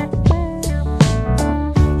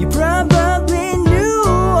 You probably knew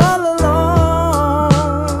all along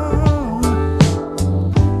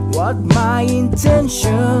what my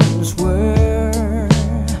intentions were.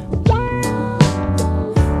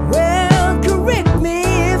 Well, correct me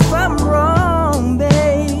if I'm wrong,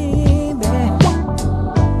 baby.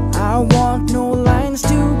 I want no lines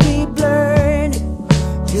to be blurred,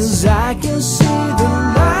 'cause I can see the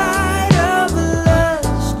light of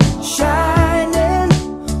lust shining,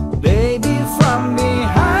 baby, from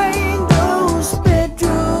behind those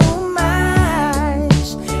bedroom eyes.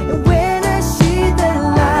 And when I see the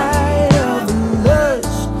light of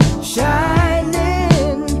lust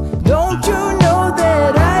shining, don't you know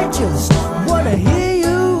that I just wanna hear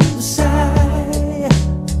you sigh?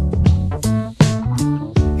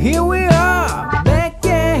 Here we are, back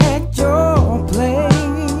at your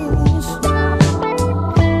place.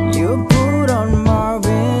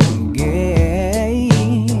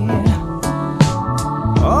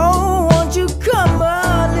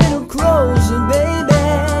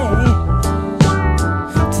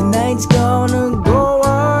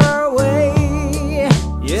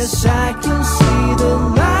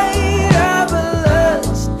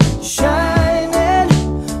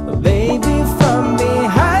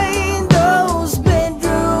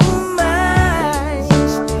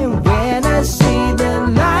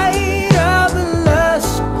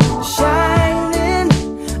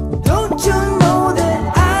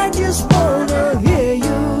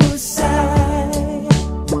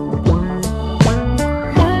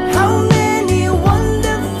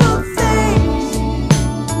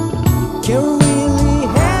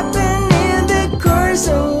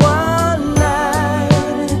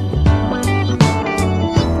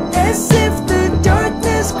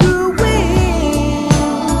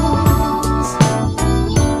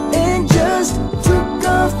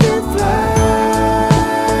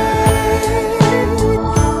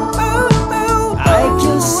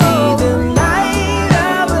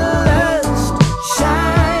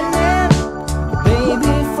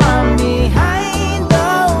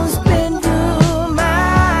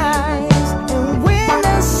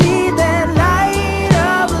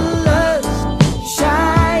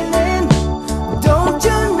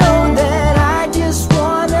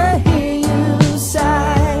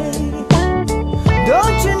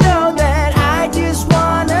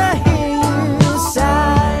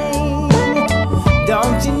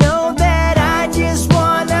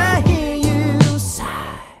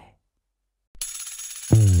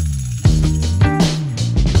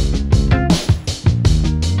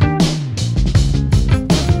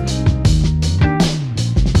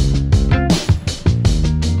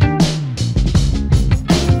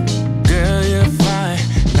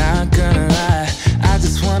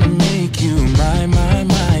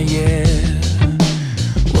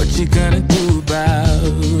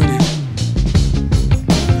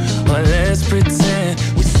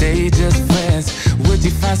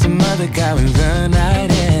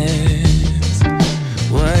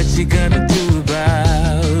 you gonna do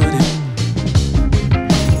about it?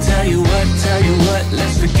 Tell you what,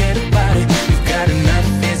 let's forget about it. You've got enough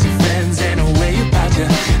fancy friends and a way about you.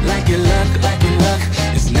 Like your luck,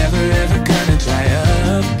 it's never ever gonna dry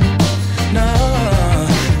up. No,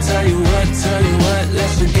 tell you what,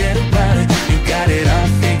 let's forget about it. You got it all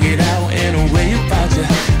figured out and a way about you.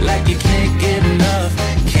 Like you can't get enough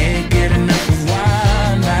of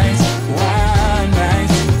wild nights, wild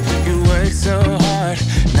nights. You work so hard,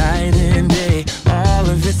 night and day, all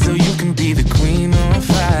of it so you can be the queen on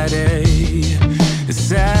Friday. It's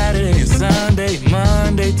Saturday and Sunday,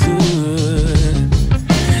 Monday too.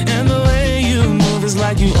 And the way you move is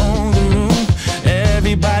like you own the room.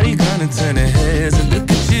 Everybody gonna turn their heads and look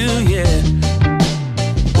at you, yeah.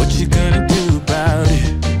 What you gonna do about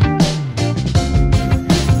it?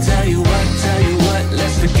 Tell you what,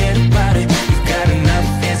 let's forget about it. You've got enough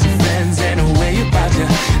fancy friends and a way about you.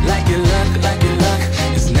 Like your luck,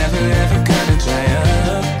 it's never ever gonna dry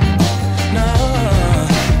up. No,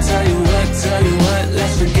 tell you what,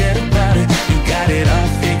 let's forget about it. You got it all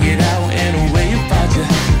figured out and a way about you.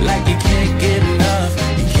 Like you can't get enough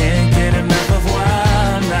of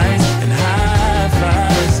wild nights and high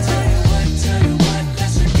fives. Tell you what,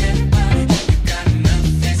 let's forget about it. You got enough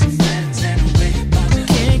fancy friends and a way about you.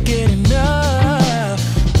 Can't get enough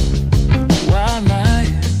wild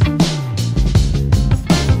nights.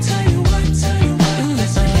 Tell you what, let's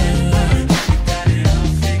forget about it. You got it all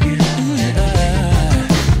figured out and a way about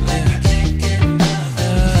you. Like you can't get enough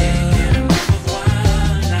of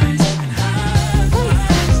wild nights and high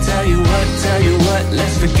fives. Tell you what,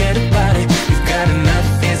 let's forget about it. You've got enough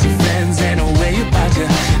fancy friends and a way about you.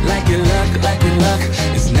 Like your luck,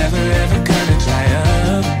 it's never ever gonna dry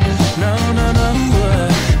up. No.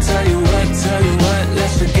 Tell you what,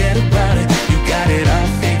 let's forget about it. You got it all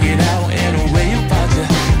figured out and a way about you.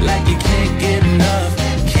 Like you can't get enough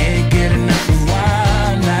of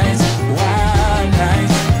wild nights, wild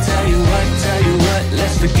nights. Tell you what,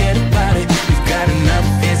 let's forget about it. You've got enough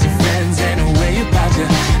fancy friends and a way about you.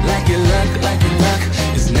 Like your luck,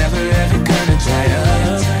 it's never ever gonna dry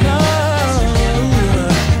up. No.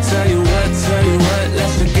 Tell you what,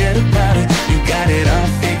 let's forget about it. You got it all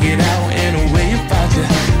figured out and a way about you.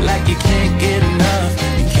 Like you can't get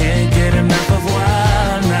enough of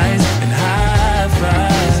wild nights and high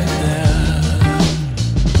fives.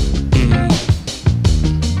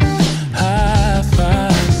 High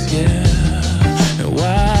fives, yeah. And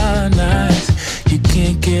wild nights, you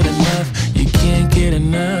can't get enough.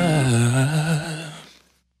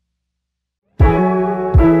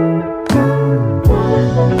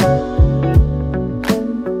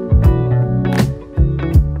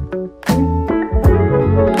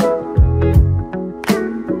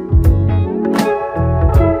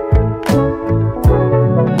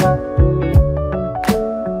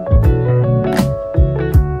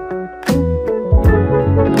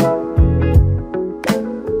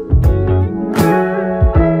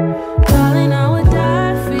 Darling, I would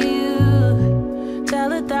die for you. Tell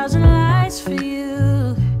 1,000 lies for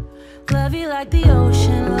you. Love you like the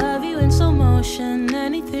ocean, love you in slow motion.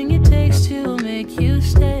 Anything it takes to make you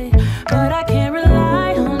stay. But I can't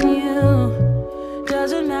rely on you.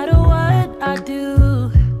 Doesn't matter what I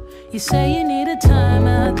do. You say you need a time,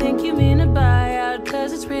 I think you mean a buyout.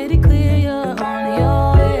 Cause it's pretty clear you're on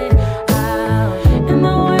your way out. And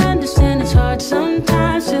though I understand it's hard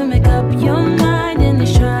sometimes to make up your mind in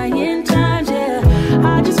these trying times, yeah,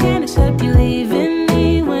 I just can't accept you leaving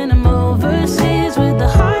me when I'm overseas with the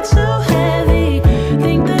heart so heavy.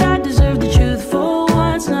 Think that I deserve the truth for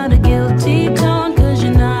once, not a guilty tone. Cause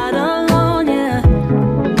you're not alone, yeah.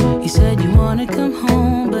 You said you wanna come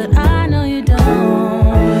home, but I know you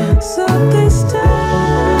don't. So this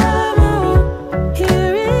time I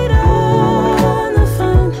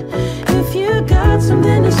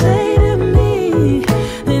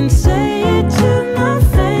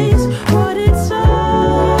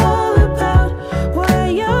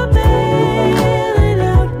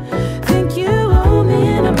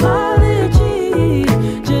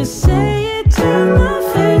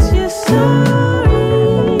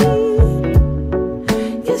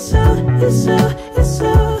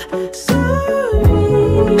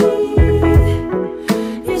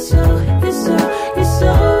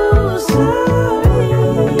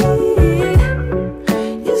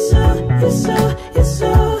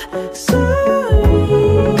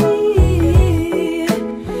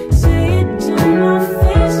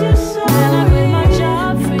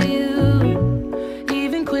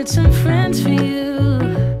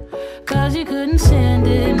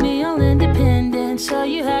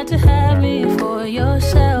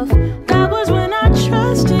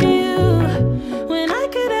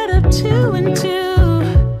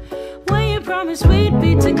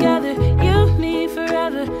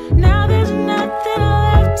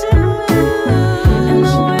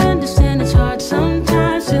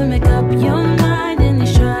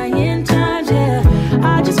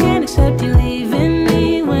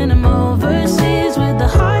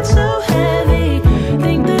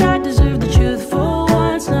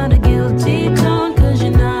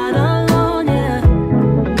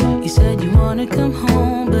wanna come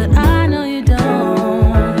home, but I know you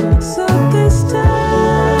don't. So this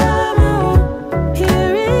time I won't hear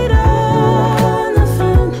it on the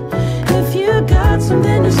phone. If you got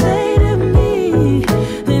something to say to me,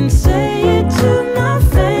 then say it to my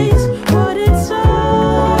face. What it's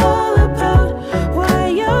all about, why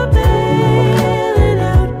you're bailing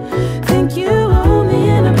out. Think you owe me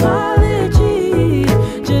an apology.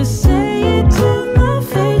 Just say it to my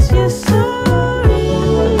face. You're sorry.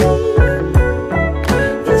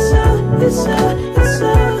 You're so sorry. You're so sorry.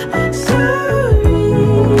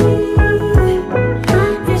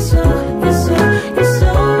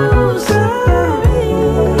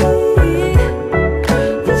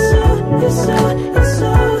 You're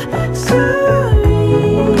so sorry.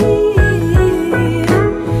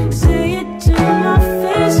 Say it to my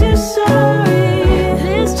face. You're sorry.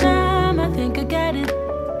 This time I think I get it.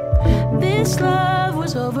 This love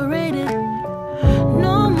was overrated.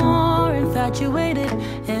 No more infatuated.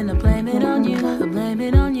 And I blame it on you. I blame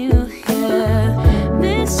it on you. Yeah.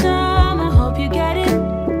 This time I hope you get it.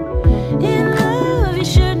 In love you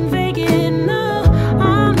shouldn't fake it. No,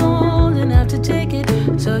 I'm old enough to take it.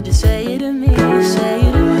 So just say it to me. Say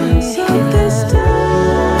it to me. So this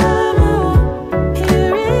time I won't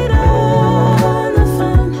hear it on the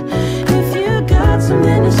phone. If you got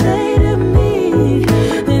something to say to me,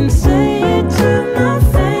 then say it to my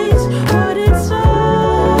face. What it's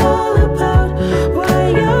all about, why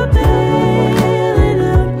you're bailing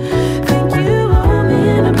out. Think you owe me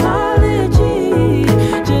an apology.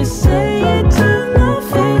 Just say it to my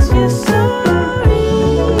face. You're sorry.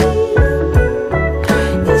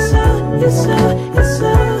 You're so sorry. You're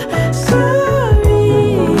so sorry.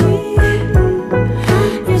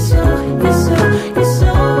 You're so sorry. You're so sorry.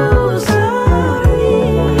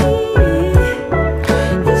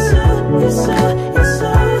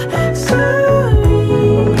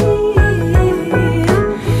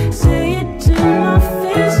 Say it to my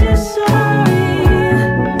face. You're sorry.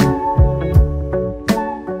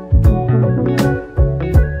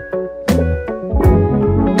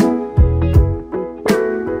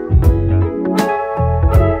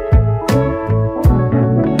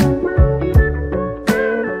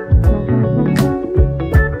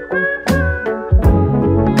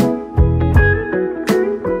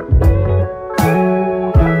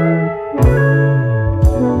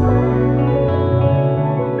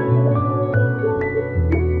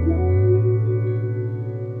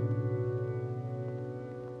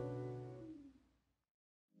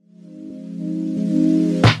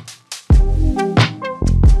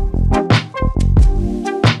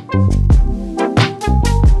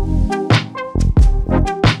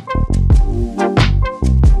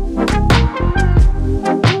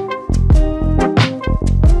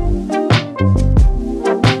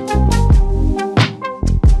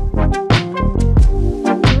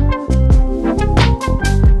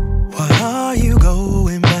 Why are you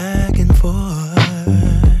going back and forth?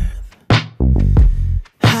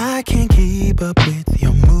 I can't keep up with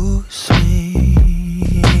your mood swings.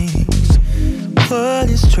 What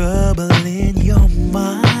is troubling your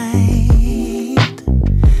mind?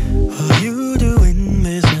 Are you doing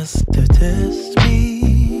this just to test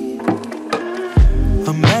me?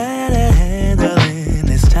 I'm bad at handling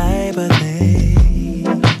this type of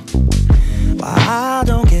thing. Why I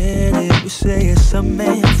don't get it, you say it's a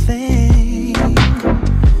man thing.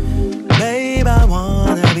 Babe, I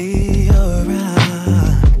wanna be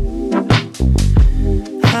around.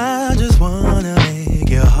 I just wanna make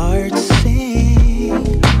your heart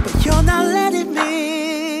sing. But you're not letting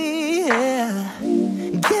me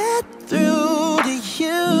get through to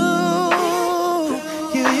you.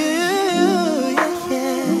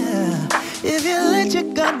 If you let your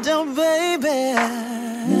guard down, baby,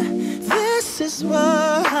 this is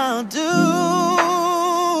what I'll do.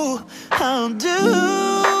 I'll do.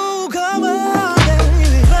 Come on,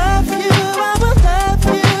 baby. Love you, I will love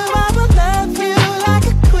you, I will love you like a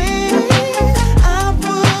queen. I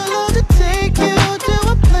will love to take you to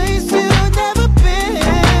a place you've never been.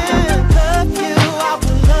 Love you, I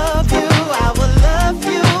will love you, I will love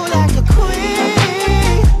you like a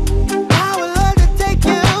queen. I will love to take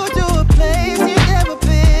you to a place you've never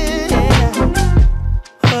been.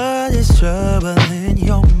 What is troubling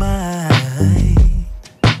your mind?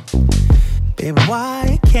 Babe,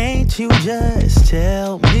 why can't you just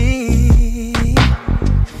tell me?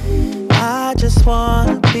 I just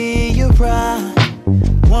wanna be your bride.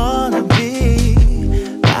 Wanna be.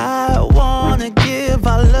 I wanna give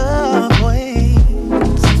our love away.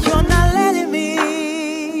 So you're not letting me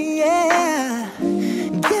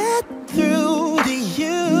get through to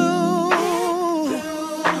you.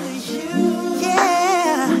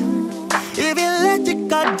 Yeah. If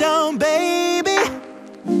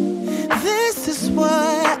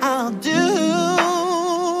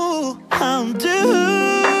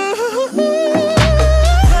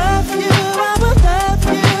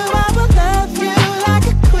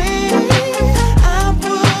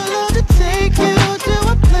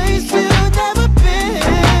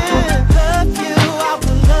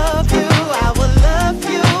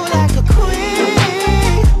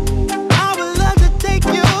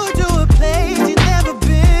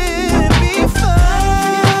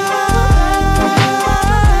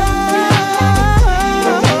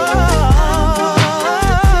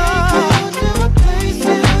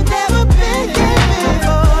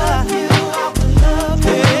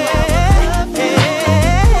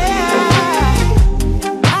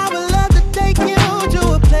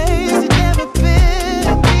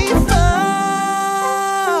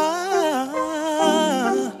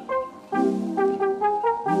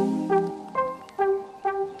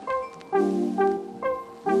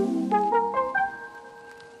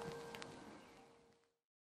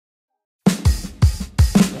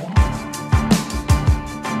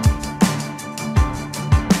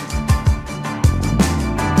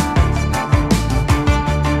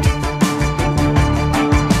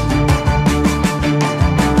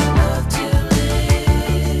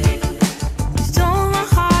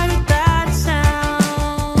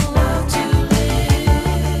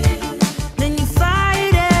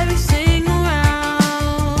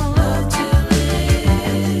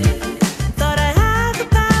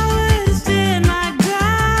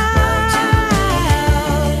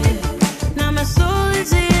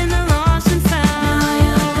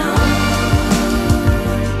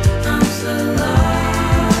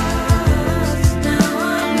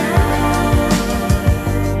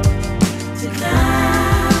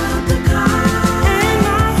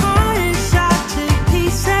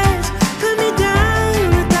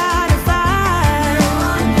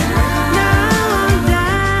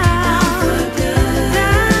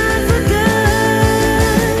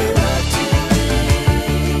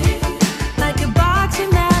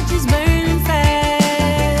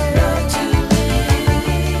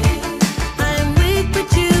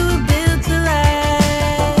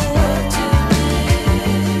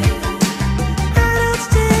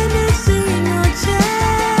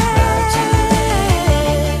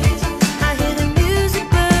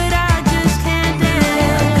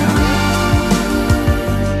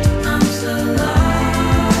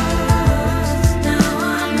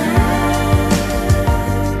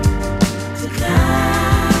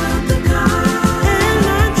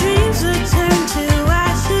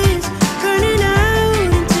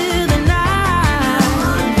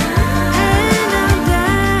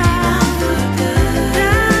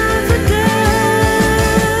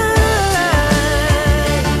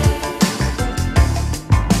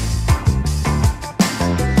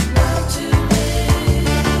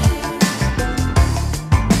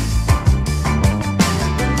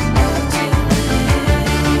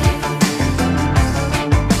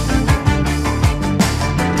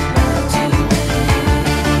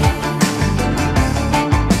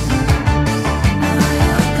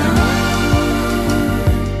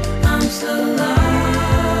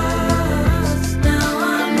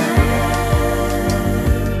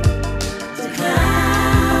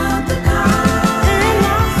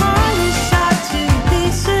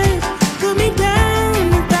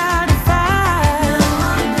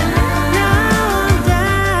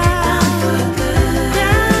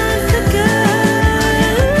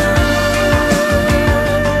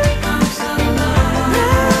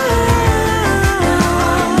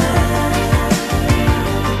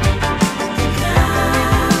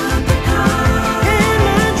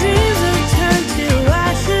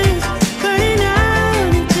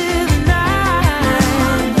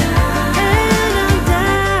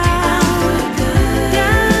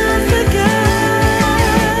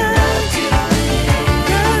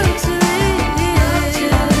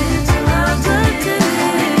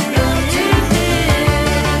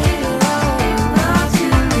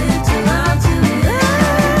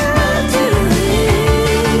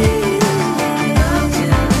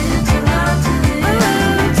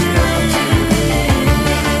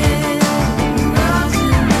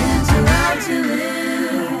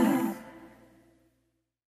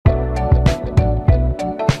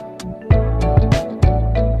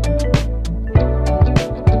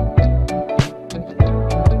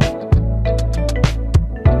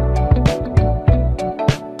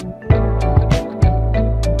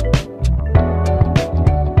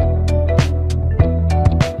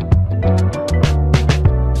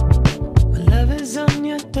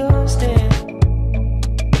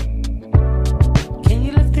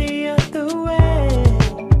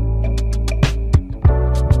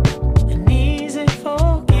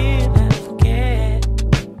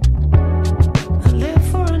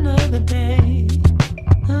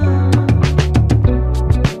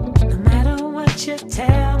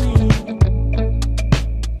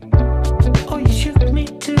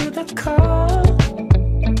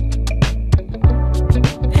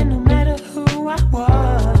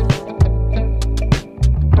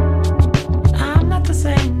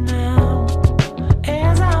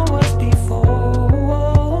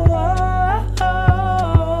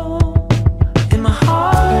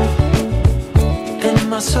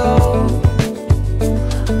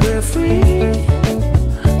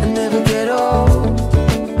and never get old.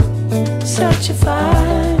 Such a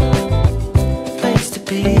fine place to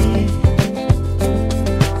be.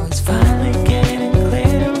 Oh, it's finally getting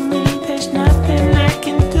clear to me. There's nothing I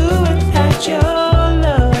can do without your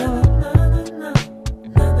love.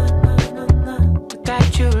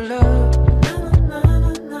 Without your love.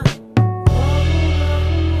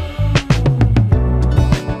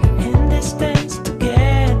 In this dance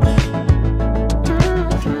together,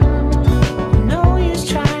 no use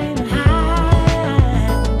trying to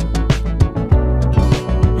hide.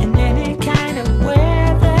 In any kind of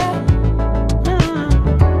weather,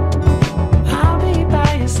 I'll be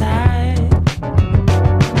by your side.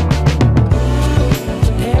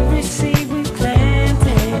 Every seed we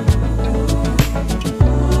planted,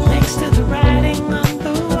 next to the writing on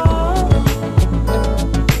the wall,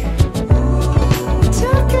 we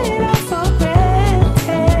took it all for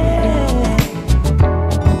granted.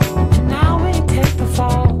 And now we take the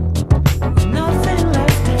fall, with nothing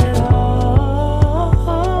left at all.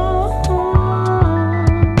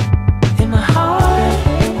 In my heart,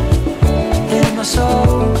 in my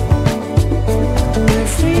soul, we're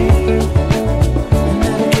free and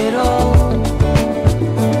never get old.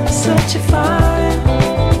 Such a fine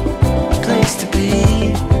place to be.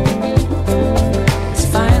 It's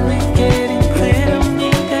finally getting clear to me.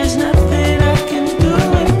 There's nothing I can do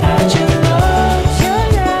without your love,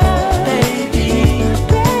 baby.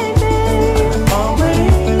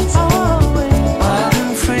 Always, wild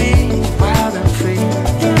and free,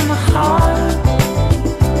 in my heart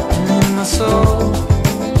and in my soul.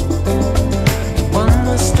 One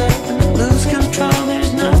more step and I lose control.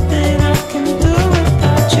 There's nothing I can do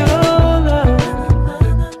without your love.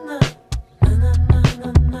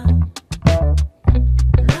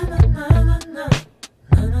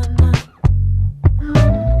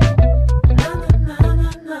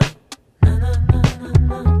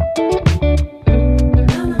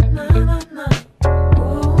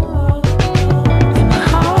 In my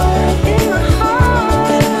heart,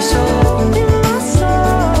 in my soul,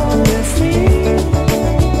 we're free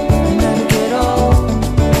and never get old.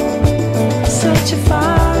 Such a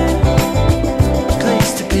fine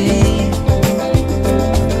place to be.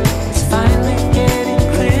 It's finally getting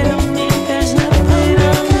clear to me. There's nothing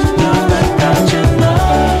I can do without your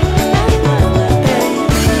love,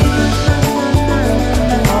 baby.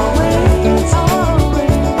 Always,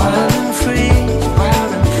 wild and free,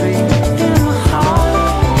 in my heart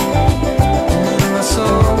and in my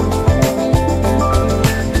soul.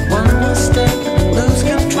 One more step and lose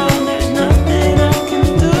control. There's nothing I can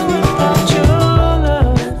do without your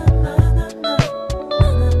love.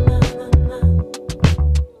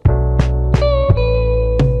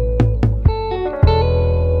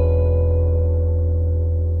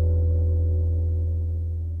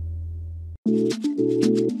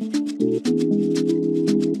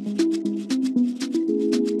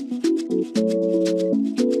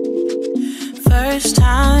 First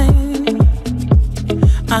time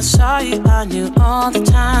I saw you, I knew all the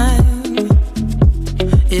time.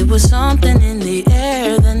 It was something in the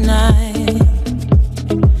air that night,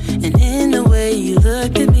 and in the way you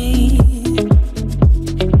looked at me.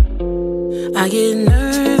 I get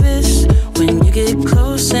nervous when you get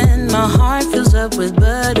close, and my heart fills up with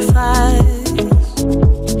butterflies.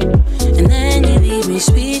 And then you leave me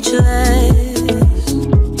speechless.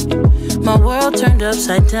 My world turned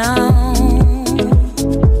upside down.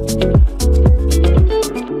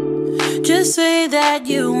 Just say that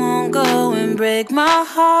you won't go and break my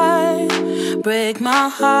heart. Break my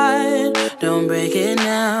heart, don't break it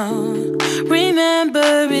now.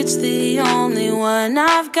 Remember, it's the only one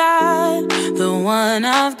I've got. The one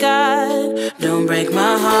I've got. Don't break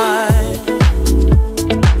my heart.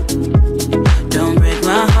 Don't break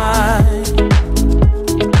my heart.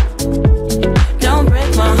 Don't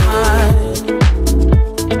break my heart.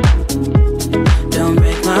 Don't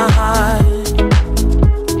break my heart.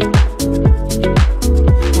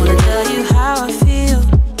 Wanna tell you how I feel,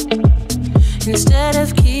 instead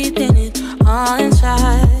of keeping it all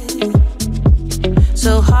inside.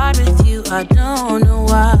 So hard with you, I don't know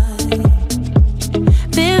why.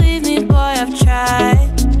 Believe me, boy, I've tried.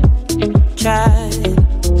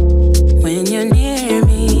 When you're near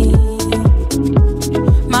me,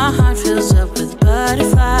 my heart fills up with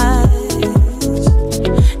butterflies.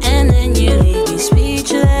 And then you leave me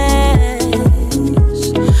speechless.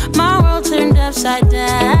 My world turned upside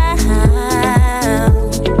down.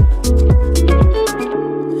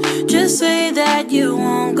 Just say that you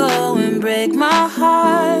won't go and break my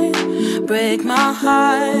heart. Break my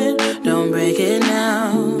heart, don't break it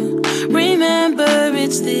now. Remember,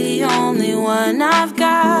 it's the only one I've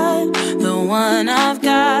got. The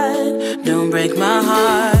break my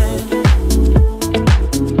heart.